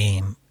D&D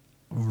game,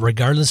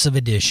 regardless of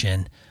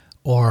edition,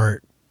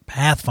 or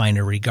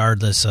Pathfinder,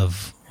 regardless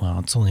of, well,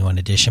 it's only one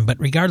edition, but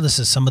regardless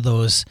of some of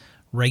those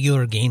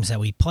regular games that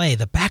we play,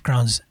 the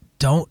backgrounds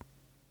don't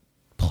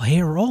play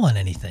a role in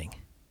anything.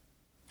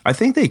 I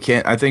think they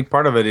can. I think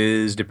part of it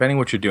is, depending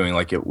what you're doing,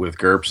 like with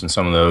GURPS and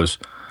some of those,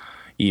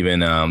 even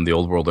the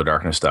Old World of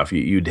Darkness stuff,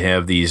 you'd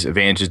have these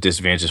advantages,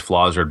 disadvantages,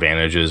 flaws, or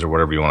advantages, or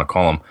whatever you want to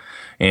call them.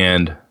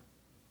 And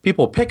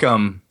people pick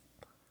them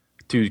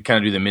to kind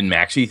of do the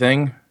min-maxy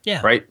thing,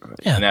 right?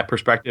 Yeah. In that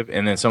perspective.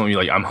 And then some of you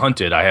like, I'm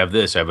hunted, I have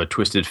this, I have a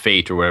twisted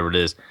fate, or whatever it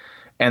is.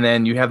 And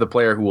then you have the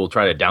player who will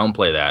try to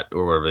downplay that,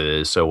 or whatever it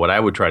is. So what I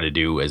would try to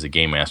do as a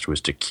game master was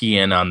to key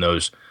in on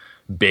those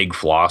big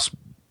floss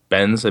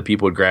bends that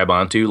people would grab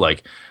onto,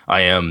 like,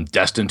 I am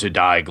destined to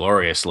die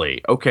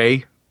gloriously.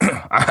 Okay,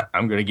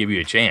 I'm going to give you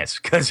a chance,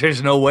 because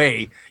there's no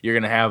way you're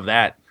going to have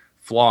that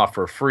flaw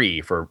for free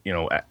for,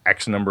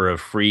 X number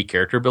of free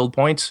character build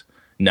points.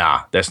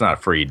 Nah, that's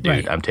not free, dude.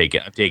 Right. I'm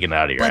taking it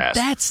out of your ass. But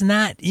that's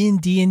not in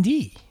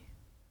D&D.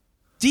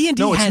 D&D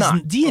no,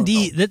 has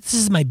D&D. No. This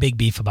is my big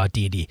beef about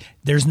D&D.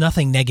 There's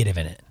nothing negative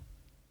in it.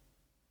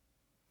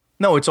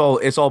 No, it's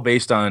all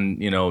based on,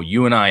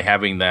 you and I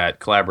having that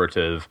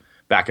collaborative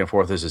back and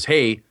forth. This is,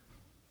 hey,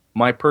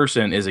 my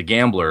person is a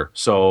gambler,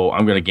 so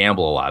I'm going to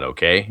gamble a lot,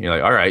 okay? You're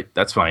like, all right,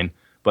 that's fine.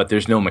 But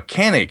there's no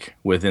mechanic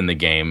within the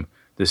game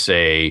to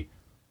say,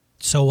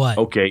 so what?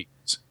 Okay,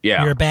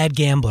 yeah. You're a bad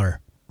gambler.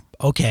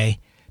 Okay.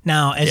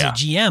 Now, as a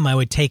GM, I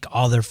would take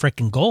all their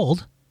frickin'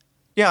 gold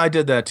Yeah, I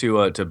did that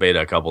to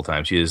Beta a couple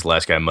times. His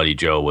last guy, Muddy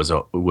Joe, was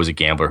a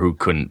gambler who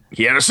couldn't.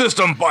 He had a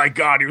system. By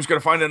God, he was going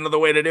to find another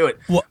way to do it.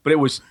 Well, but it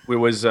was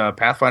a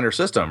Pathfinder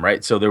system,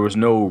 right? So there was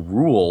no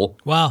rule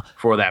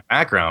for that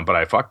background. But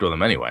I fucked with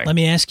him anyway. Let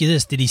me ask you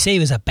this: did he say he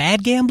was a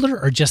bad gambler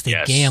or just a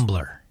Yes.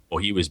 gambler?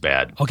 Well, he was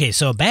bad. Okay,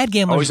 so a bad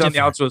gambler. Always on the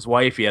outs with his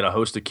wife. He had a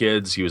host of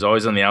kids. He was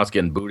always on the outs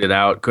getting booted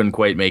out. Couldn't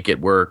quite make it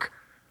work.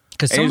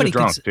 Because And he was a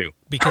drunk too.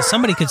 Because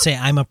somebody could say,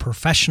 I'm a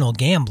professional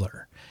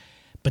gambler,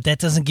 but that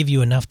doesn't give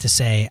you enough to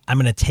say, I'm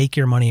going to take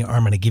your money or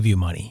I'm going to give you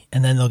money.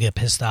 And then they'll get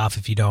pissed off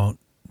if you don't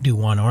do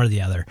one or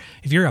the other.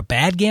 If you're a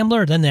bad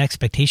gambler, then the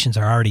expectations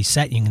are already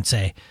set. You can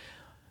say,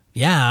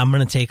 yeah, I'm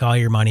going to take all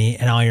your money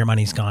and all your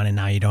money's gone and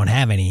now you don't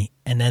have any.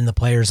 And then the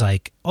player's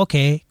like,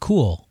 okay,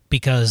 cool,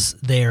 because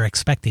they're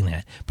expecting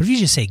that. But if you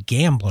just say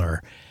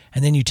gambler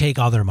and then you take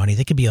all their money,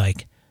 they could be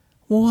like,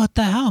 well, what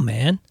the hell,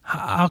 man?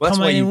 How Well,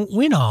 come I didn't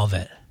win all of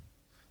it?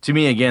 To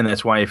me, again,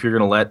 that's why if you're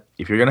going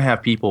to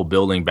have people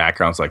building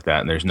backgrounds like that,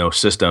 and there's no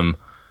system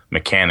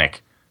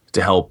mechanic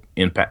to help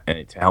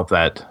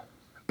that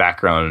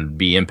background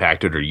be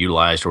impacted or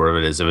utilized or whatever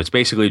it is, if it's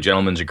basically a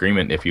gentleman's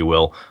agreement, if you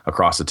will,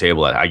 across the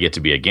table that I get to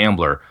be a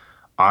gambler,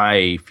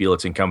 I feel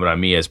it's incumbent on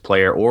me as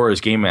player or as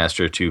game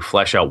master to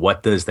flesh out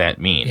what does that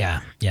mean.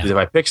 Yeah. Because if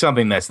I pick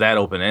something that's that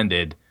open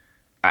ended,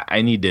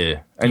 I need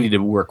to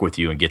work with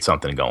you and get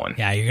something going.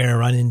 Yeah, you're going to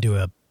run into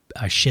a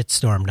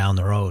shitstorm down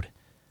the road.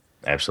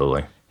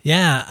 Absolutely.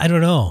 Yeah, I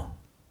don't know.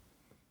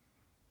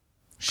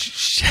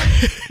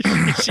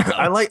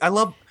 I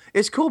love.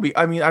 It's cool.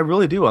 I mean, I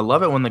really do. I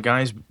love it when the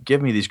guys give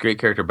me these great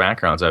character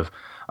backgrounds. I've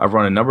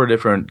run a number of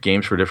different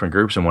games for different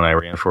groups, and when I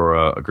ran for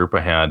a group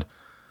I had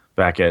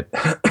back at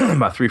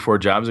about 3-4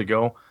 jobs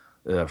ago,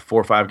 4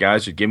 or 5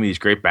 guys would give me these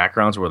great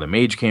backgrounds where the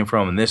mage came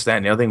from, and this, that,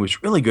 and the other thing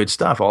was really good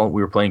stuff.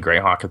 We were playing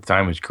Greyhawk at the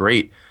time. It was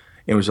great.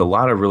 It was a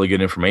lot of really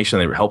good information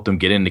that helped them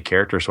get into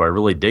character. So I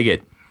really dig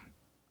it.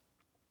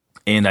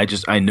 And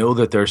I know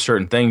that there are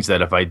certain things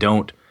that if I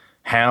don't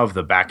have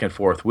the back and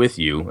forth with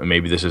you, and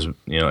maybe this is,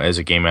 as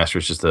a game master,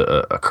 it's just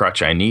a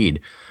crutch I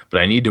need, but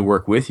I need to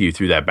work with you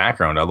through that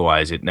background.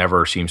 Otherwise, it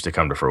never seems to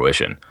come to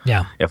fruition.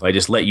 Yeah. If I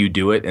just let you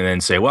do it and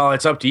then say, well,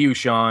 it's up to you,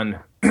 Sean.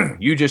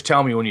 You just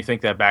tell me when you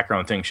think that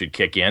background thing should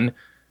kick in.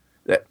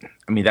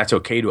 That's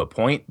okay to a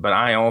point, but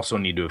I also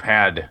need to have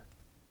had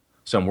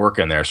some work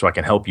in there so I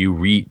can help you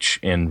reach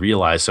and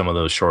realize some of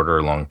those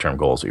shorter, long-term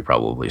goals that you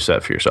probably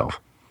set for yourself.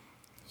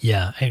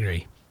 Yeah, I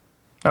agree.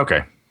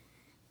 Okay.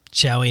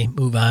 Shall we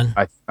move on?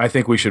 I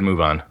think we should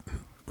move on.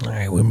 All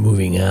right, we're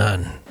moving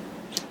on.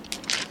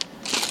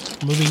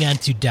 Moving on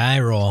to Die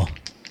Roll,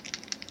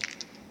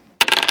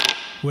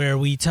 where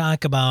we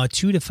talk about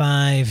 2 to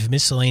 5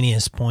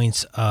 miscellaneous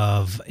points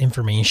of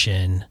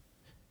information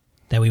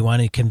that we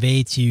want to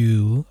convey to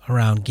you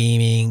around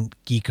gaming,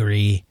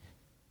 geekery,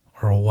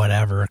 or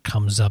whatever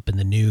comes up in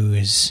the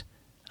news.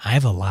 I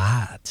have a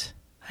lot.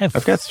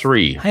 I've got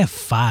 3. I have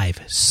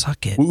 5.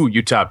 Suck it. Ooh,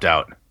 you topped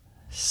out.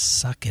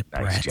 Suck it,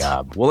 Brett. Nice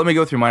job. Well, let me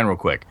go through mine real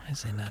quick. Why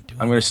is I not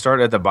doing I'm going to start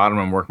at the bottom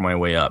and work my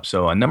way up.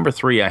 So number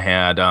 3 I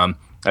had,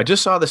 I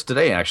just saw this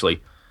today, actually.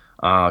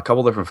 A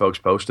couple different folks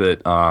posted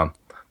it.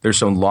 There's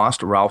some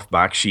lost Ralph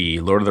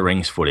Bakshi Lord of the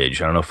Rings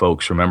footage. I don't know if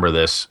folks remember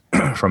this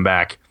from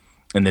back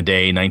in the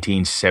day,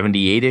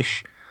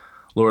 1978-ish.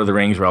 Lord of the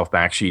Rings, Ralph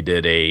Bakshi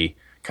did a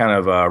kind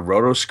of a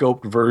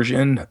rotoscoped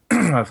version.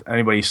 If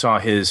anybody saw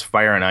his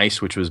Fire and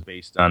Ice, which was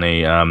based on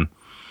a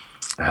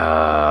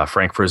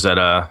Frank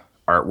Frazetta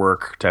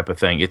artwork type of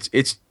thing.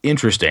 It's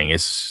interesting.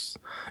 It's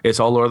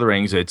all Lord of the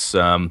Rings. It's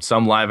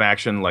some live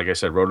action, like I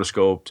said,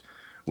 rotoscoped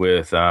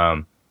with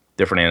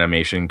different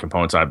animation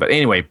components on it. But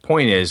anyway,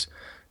 point is,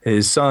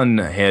 his son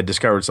had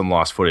discovered some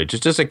lost footage.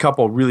 It's just a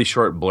couple really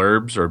short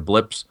blurbs or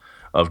blips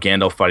of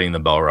Gandalf fighting the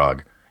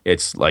Balrog.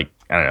 It's like,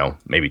 I don't know,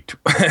 maybe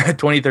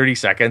 20, 30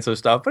 seconds of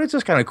stuff, but it's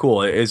just kind of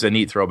cool. It's a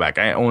neat throwback.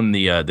 I own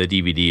the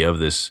DVD of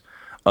this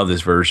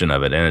version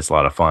of it, and it's a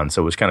lot of fun.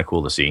 So it was kind of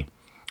cool to see.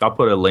 I'll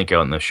put a link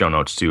out in the show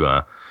notes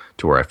to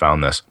where I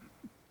found this,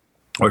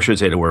 or I should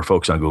say to where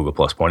folks on Google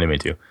Plus pointed me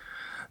to.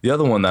 The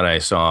other one that I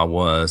saw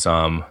was there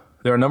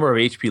are a number of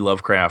H.P.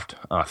 Lovecraft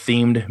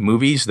themed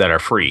movies that are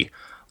free.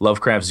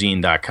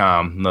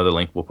 Lovecraftzine.com, another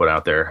link we'll put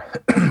out there.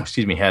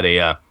 Excuse me, had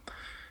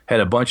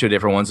a bunch of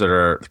different ones that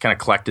are kind of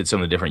collected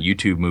some of the different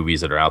YouTube movies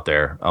that are out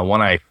there.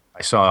 One I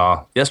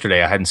saw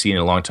yesterday, I hadn't seen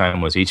in a long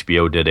time, was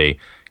HBO did a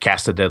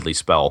Cast a Deadly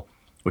Spell,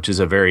 which is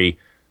a very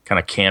kind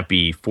of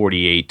campy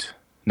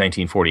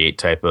 1948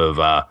 type of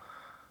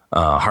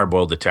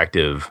hard-boiled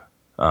detective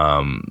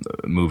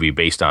movie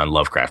based on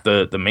Lovecraft.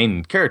 The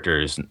main character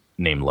is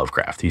named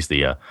Lovecraft. He's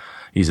the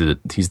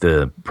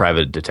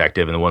private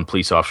detective, and the one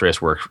police officer I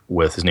just worked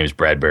with, his name is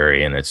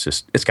Bradbury, and it's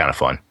kind of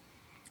fun.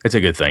 It's a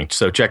good thing.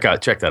 So check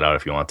that out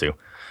if you want to.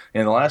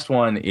 And the last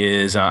one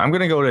is I'm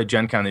going to go to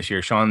Gen Con this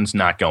year. Sean's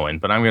not going,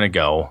 but I'm going to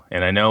go.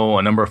 And I know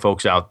a number of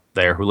folks out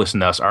there who listen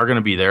to us are going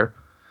to be there,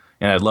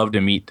 and I'd love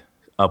to meet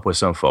up with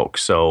some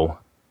folks. So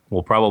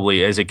we'll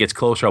probably, as it gets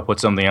closer, I'll put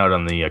something out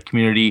on the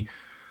community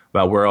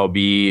about where I'll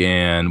be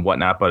and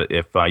whatnot. But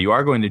if you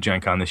are going to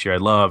Gen Con this year,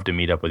 I'd love to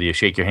meet up with you,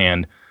 shake your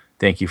hand,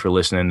 thank you for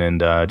listening and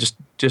just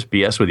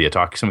BS with you,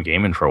 talk some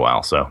gaming for a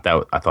while. So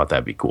I thought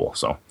that'd be cool.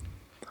 So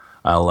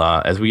I'll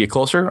as we get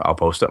closer, I'll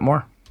post up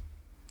more.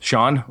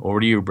 Sean, over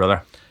to you,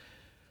 brother.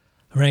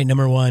 All right,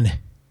 number 1,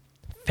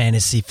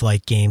 Fantasy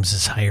Flight Games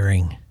is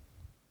hiring.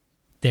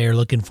 They're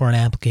looking for an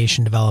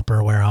application developer,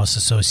 a warehouse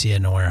associate,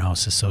 and a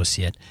warehouse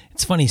associate.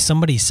 It's funny,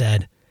 somebody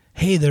said,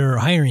 hey, they're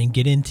hiring,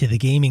 get into the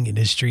gaming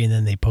industry, and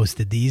then they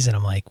posted these, and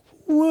I'm like,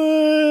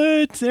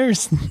 what?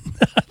 There's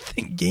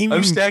nothing gaming.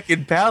 I'm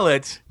stacking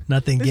pallets.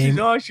 Nothing this gaming.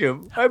 This is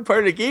awesome. I'm part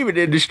of the gaming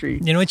industry.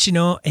 You know what,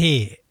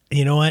 hey,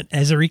 you know what?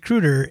 As a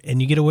recruiter,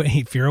 and you get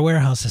if you're a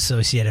warehouse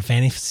associate at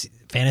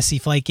Fantasy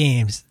Flight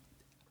Games,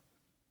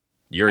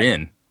 you're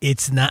in.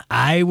 It's not.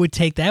 I would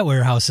take that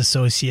warehouse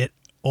associate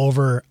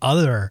over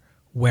other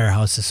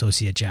warehouse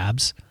associate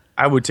jobs.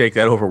 I would take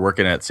that over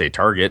working at, say,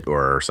 Target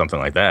or something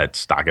like that,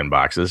 stocking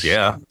boxes.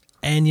 Yeah.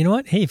 And you know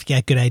what? Hey, if you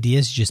got good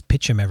ideas, just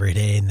pitch them every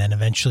day, and then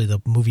eventually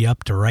they'll move you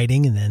up to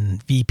writing and then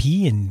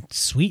VP, and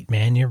sweet,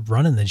 man, you're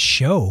running the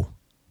show.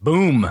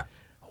 Boom.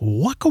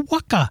 Waka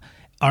waka.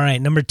 All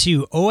right, number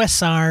 2,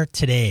 OSR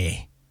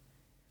Today.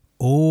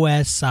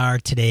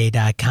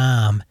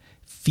 OSRtoday.com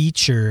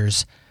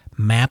features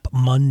Map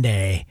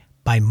Monday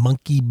by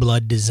Monkey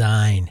Blood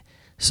Design.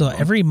 So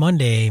every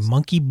Monday,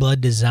 Monkey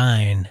Blood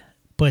Design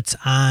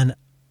uploads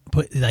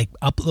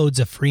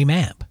a free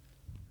map.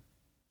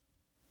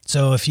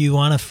 So if you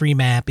want a free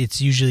map, it's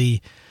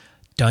usually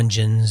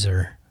dungeons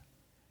or,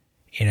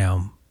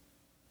 some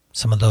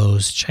of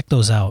those. Check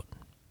those out.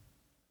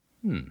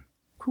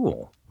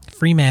 Cool.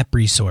 Free map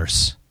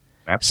resource.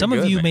 Some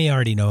of you man. may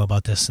already know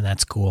about this, and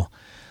that's cool.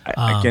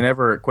 I can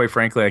never, quite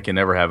frankly, I can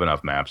never have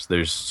enough maps.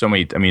 There's so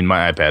many. I mean,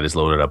 my iPad is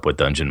loaded up with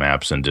dungeon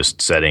maps and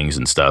just settings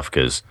and stuff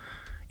because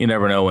you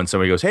never know when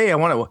somebody goes, hey, I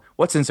want to,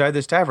 what's inside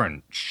this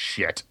tavern?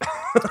 Shit.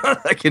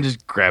 I can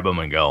just grab them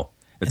and go.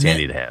 It's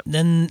handy to have.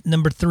 Then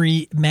number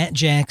 3, Matt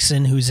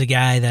Jackson, who's a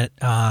guy that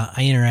I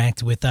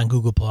interact with on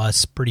Google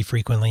Plus pretty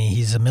frequently.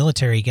 He's a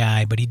military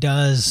guy, but he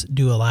does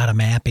do a lot of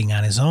mapping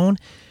on his own.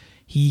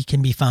 He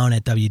can be found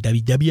at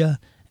www.msjx.org,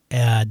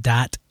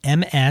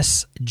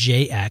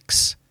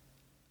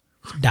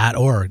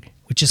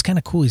 which is kind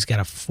of cool. He's got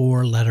a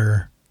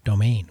 4-letter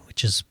domain,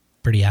 which is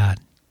pretty odd.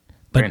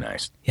 But, very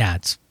nice. Yeah,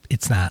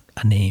 it's not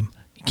a name.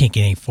 You can't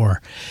get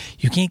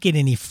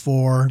any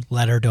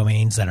 4-letter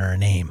domains that are a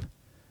name.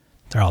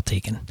 They're all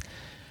taken.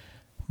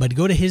 But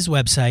go to his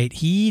website.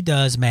 He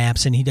does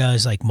maps, and he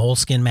does like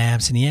Moleskin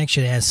maps, and he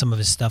actually has some of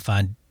his stuff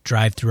on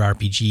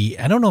DriveThruRPG.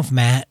 I don't know if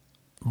Matt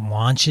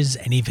launches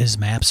any of his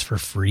maps for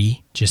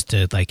free, just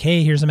to like,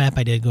 hey, here's a map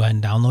I did, go ahead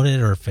and download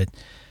it, or if I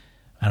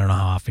don't know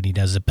how often he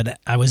does it. But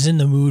I was in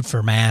the mood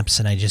for maps,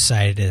 and I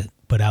decided to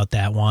put out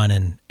that one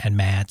and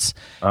Matt's.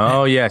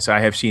 Oh, yes, I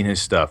have seen his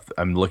stuff.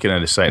 I'm looking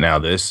at his site now.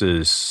 This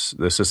is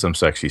some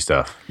sexy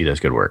stuff. He does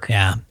good work.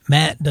 Yeah.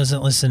 Matt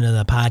doesn't listen to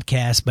the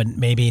podcast, but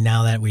maybe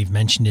now that we've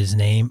mentioned his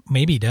name,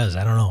 maybe he does.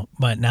 I don't know.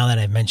 But now that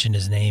I've mentioned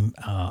his name,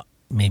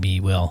 maybe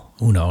he will.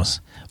 Who knows?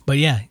 But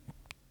yeah,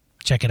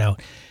 check it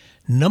out.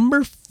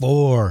 Number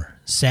 4,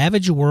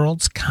 Savage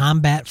Worlds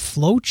Combat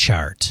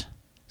Flowchart.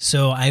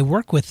 So I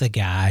work with a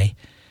guy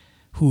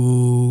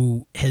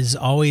who has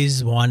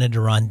always wanted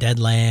to run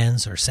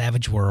Deadlands or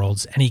Savage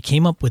Worlds, and he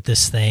came up with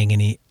this thing,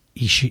 and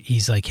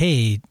he's like,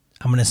 hey,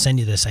 I'm going to send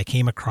you this. I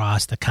came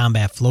across the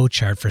combat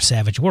flowchart for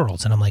Savage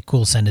Worlds, and I'm like,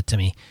 cool, send it to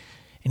me.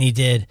 And he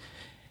did,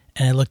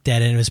 and I looked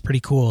at it, and it was pretty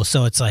cool.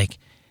 So it's like,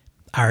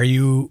 are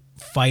you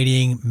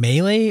fighting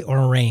melee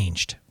or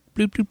ranged?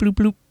 Bloop, bloop, bloop,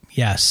 bloop.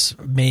 Yes,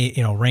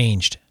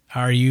 ranged.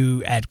 Are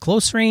you at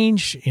close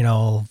range,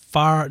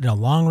 far,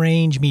 long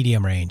range,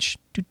 medium range,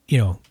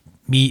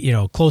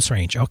 close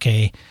range.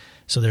 Okay.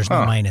 So there's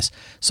no minus.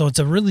 So it's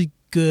a really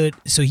good,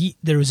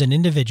 there was an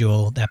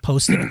individual that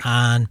posted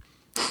on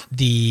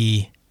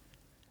the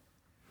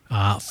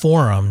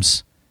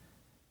forums.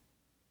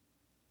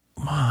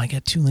 Wow, I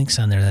got 2 links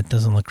on there. That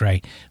doesn't look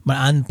right. But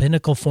on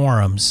Pinnacle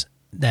forums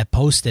that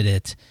posted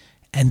it,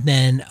 and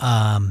then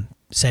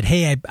said,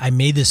 hey, I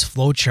made this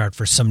flowchart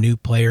for some new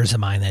players of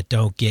mine that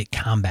don't get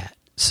combat.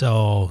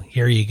 So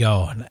here you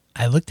go. And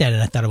I looked at it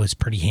and I thought it was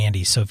pretty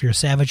handy. So if you're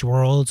Savage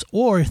Worlds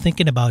or you're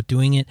thinking about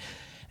doing it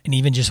and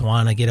even just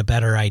want to get a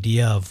better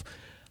idea of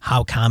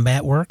how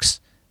combat works,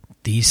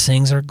 these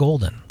things are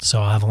golden.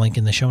 So I'll have a link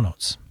in the show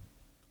notes.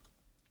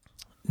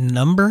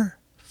 Number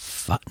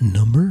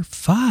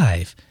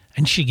 5.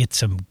 And she gets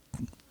some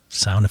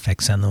sound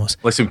effects on those.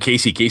 Like some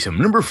Casey Kasem.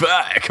 Number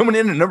 5. Coming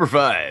in at number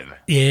 5.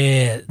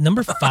 Yeah,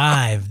 number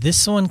 5.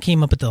 This one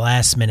came up at the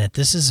last minute.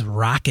 This is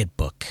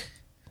Rocketbook.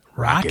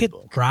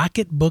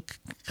 Rocketbook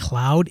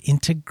cloud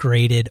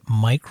integrated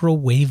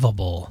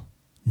microwavable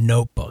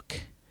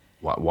notebook.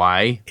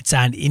 Why? It's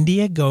on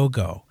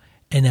Indiegogo,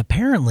 and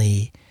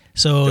apparently,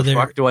 so the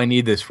fuck do I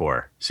need this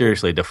for?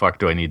 Seriously, the fuck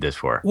do I need this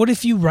for? What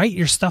if you write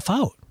your stuff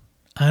out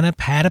on a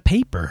pad of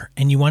paper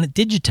and you want it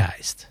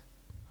digitized?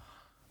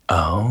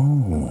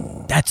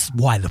 Oh, that's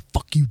why the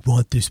fuck you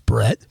want this,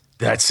 Brett.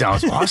 That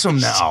sounds awesome.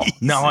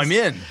 Now I'm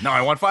in. Now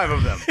I want 5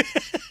 of them.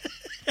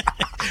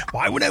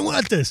 Why would I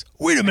want this?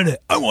 Wait a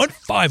minute. I want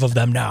 5 of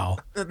them now.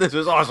 This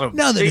is awesome.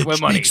 Now that Take my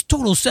it money. makes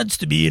total sense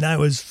to me and I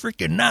was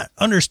freaking not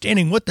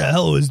understanding what the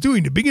hell I was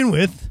doing to begin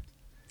with.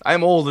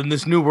 I'm old and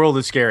this new world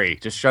is scary.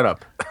 Just shut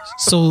up.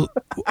 So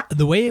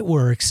the way it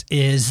works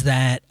is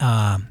that,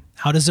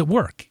 how does it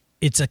work?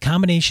 It's a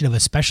combination of a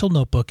special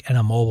notebook and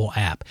a mobile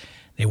app.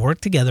 They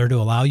work together to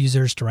allow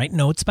users to write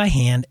notes by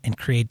hand and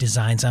create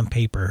designs on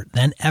paper,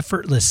 then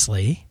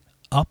effortlessly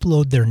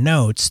upload their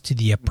notes to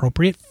the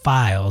appropriate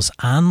files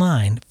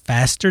online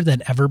faster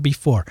than ever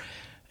before.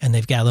 And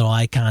they've got little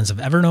icons of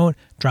Evernote,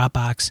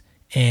 Dropbox,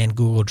 and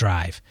Google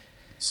Drive.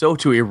 So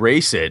to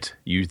erase it,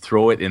 you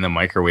throw it in the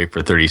microwave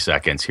for 30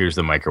 seconds. Here's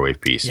the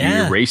microwave piece.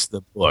 Yeah. You erase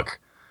the book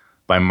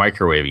by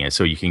microwaving it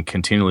so you can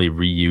continually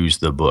reuse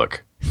the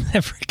book. Isn't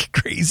that freaking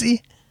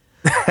crazy?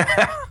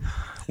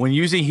 When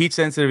using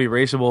heat-sensitive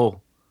erasable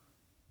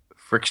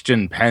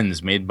friction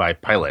pens made by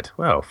Pilot.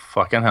 Well,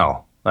 fucking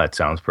hell. That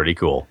sounds pretty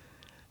cool.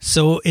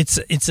 So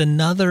it's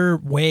another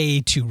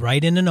way to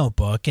write in a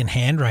notebook and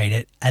handwrite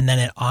it, and then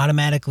it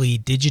automatically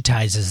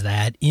digitizes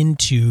that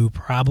into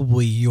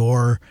probably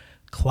your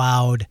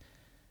cloud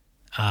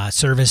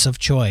service of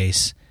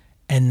choice,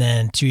 and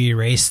then to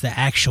erase the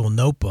actual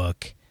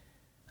notebook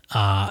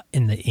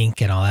in the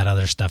ink and all that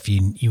other stuff,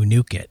 you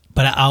nuke it.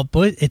 But I'll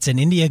put it's an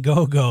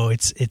Indiegogo.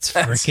 It's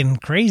freaking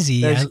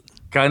crazy. That's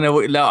kind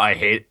of no.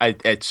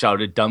 It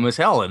sounded dumb as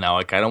hell, and now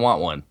I kind of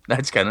want one.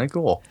 That's kind of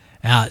cool.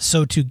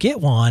 So to get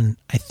one,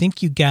 I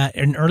think you got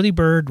an early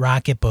bird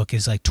Rocketbook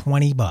is like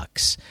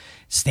 $20.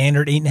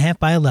 Standard 8.5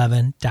 by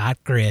 11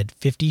 dot grid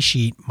 50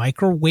 sheet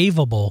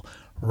microwavable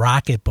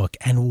Rocketbook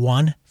and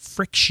one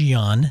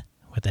Friction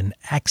with an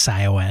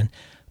XION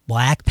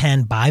black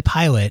pen by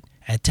Pilot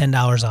at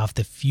 $10 off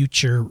the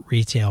future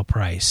retail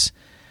price.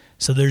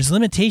 So there's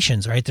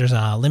limitations, right? There's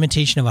a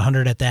limitation of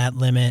 100 at that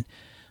limit.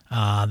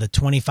 The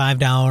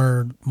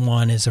 $25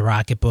 one is a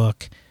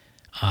Rocketbook,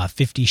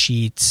 50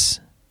 sheets.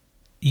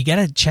 You got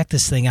to check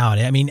this thing out.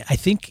 I mean, I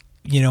think,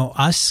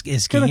 us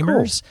as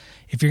gamers,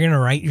 if you're going to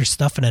write your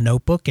stuff in a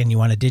notebook and you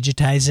want to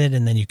digitize it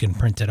and then you can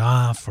print it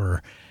off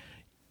or,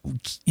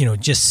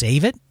 just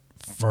save it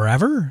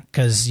forever,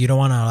 because you don't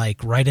want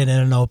to write it in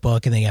a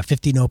notebook and then you have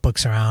 50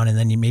 notebooks around and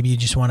then maybe you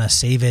just want to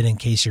save it in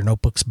case your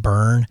notebooks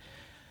burn.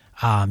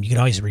 You can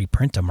always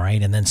reprint them,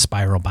 right? And then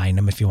spiral bind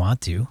them if you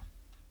want to.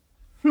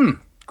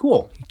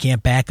 Cool. You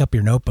can't back up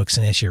your notebooks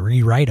unless you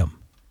rewrite them.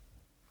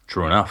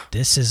 True enough.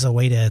 This is a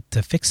way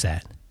to fix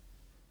that.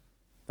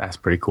 That's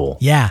pretty cool.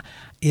 Yeah,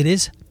 it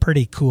is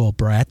pretty cool,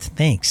 Brett.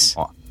 Thanks.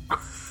 Oh.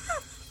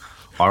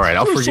 All right,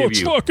 I'll forgive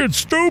you. Fucking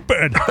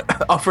stupid.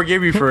 I'll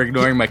forgive you for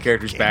ignoring my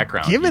character's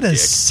background. Give it a dick.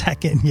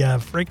 second, you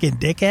freaking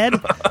dickhead.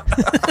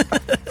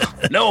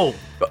 No,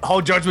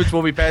 all judgments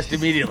will be passed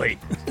immediately.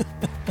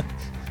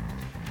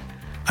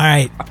 All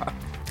right.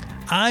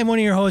 I'm one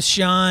of your hosts,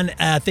 Sean.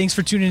 Thanks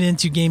for tuning in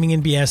to Gaming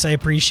and BS. I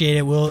appreciate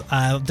it.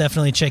 I'll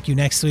definitely check you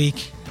next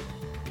week.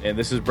 And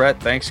this is Brett.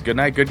 Thanks. Good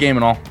night. Good game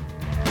and all.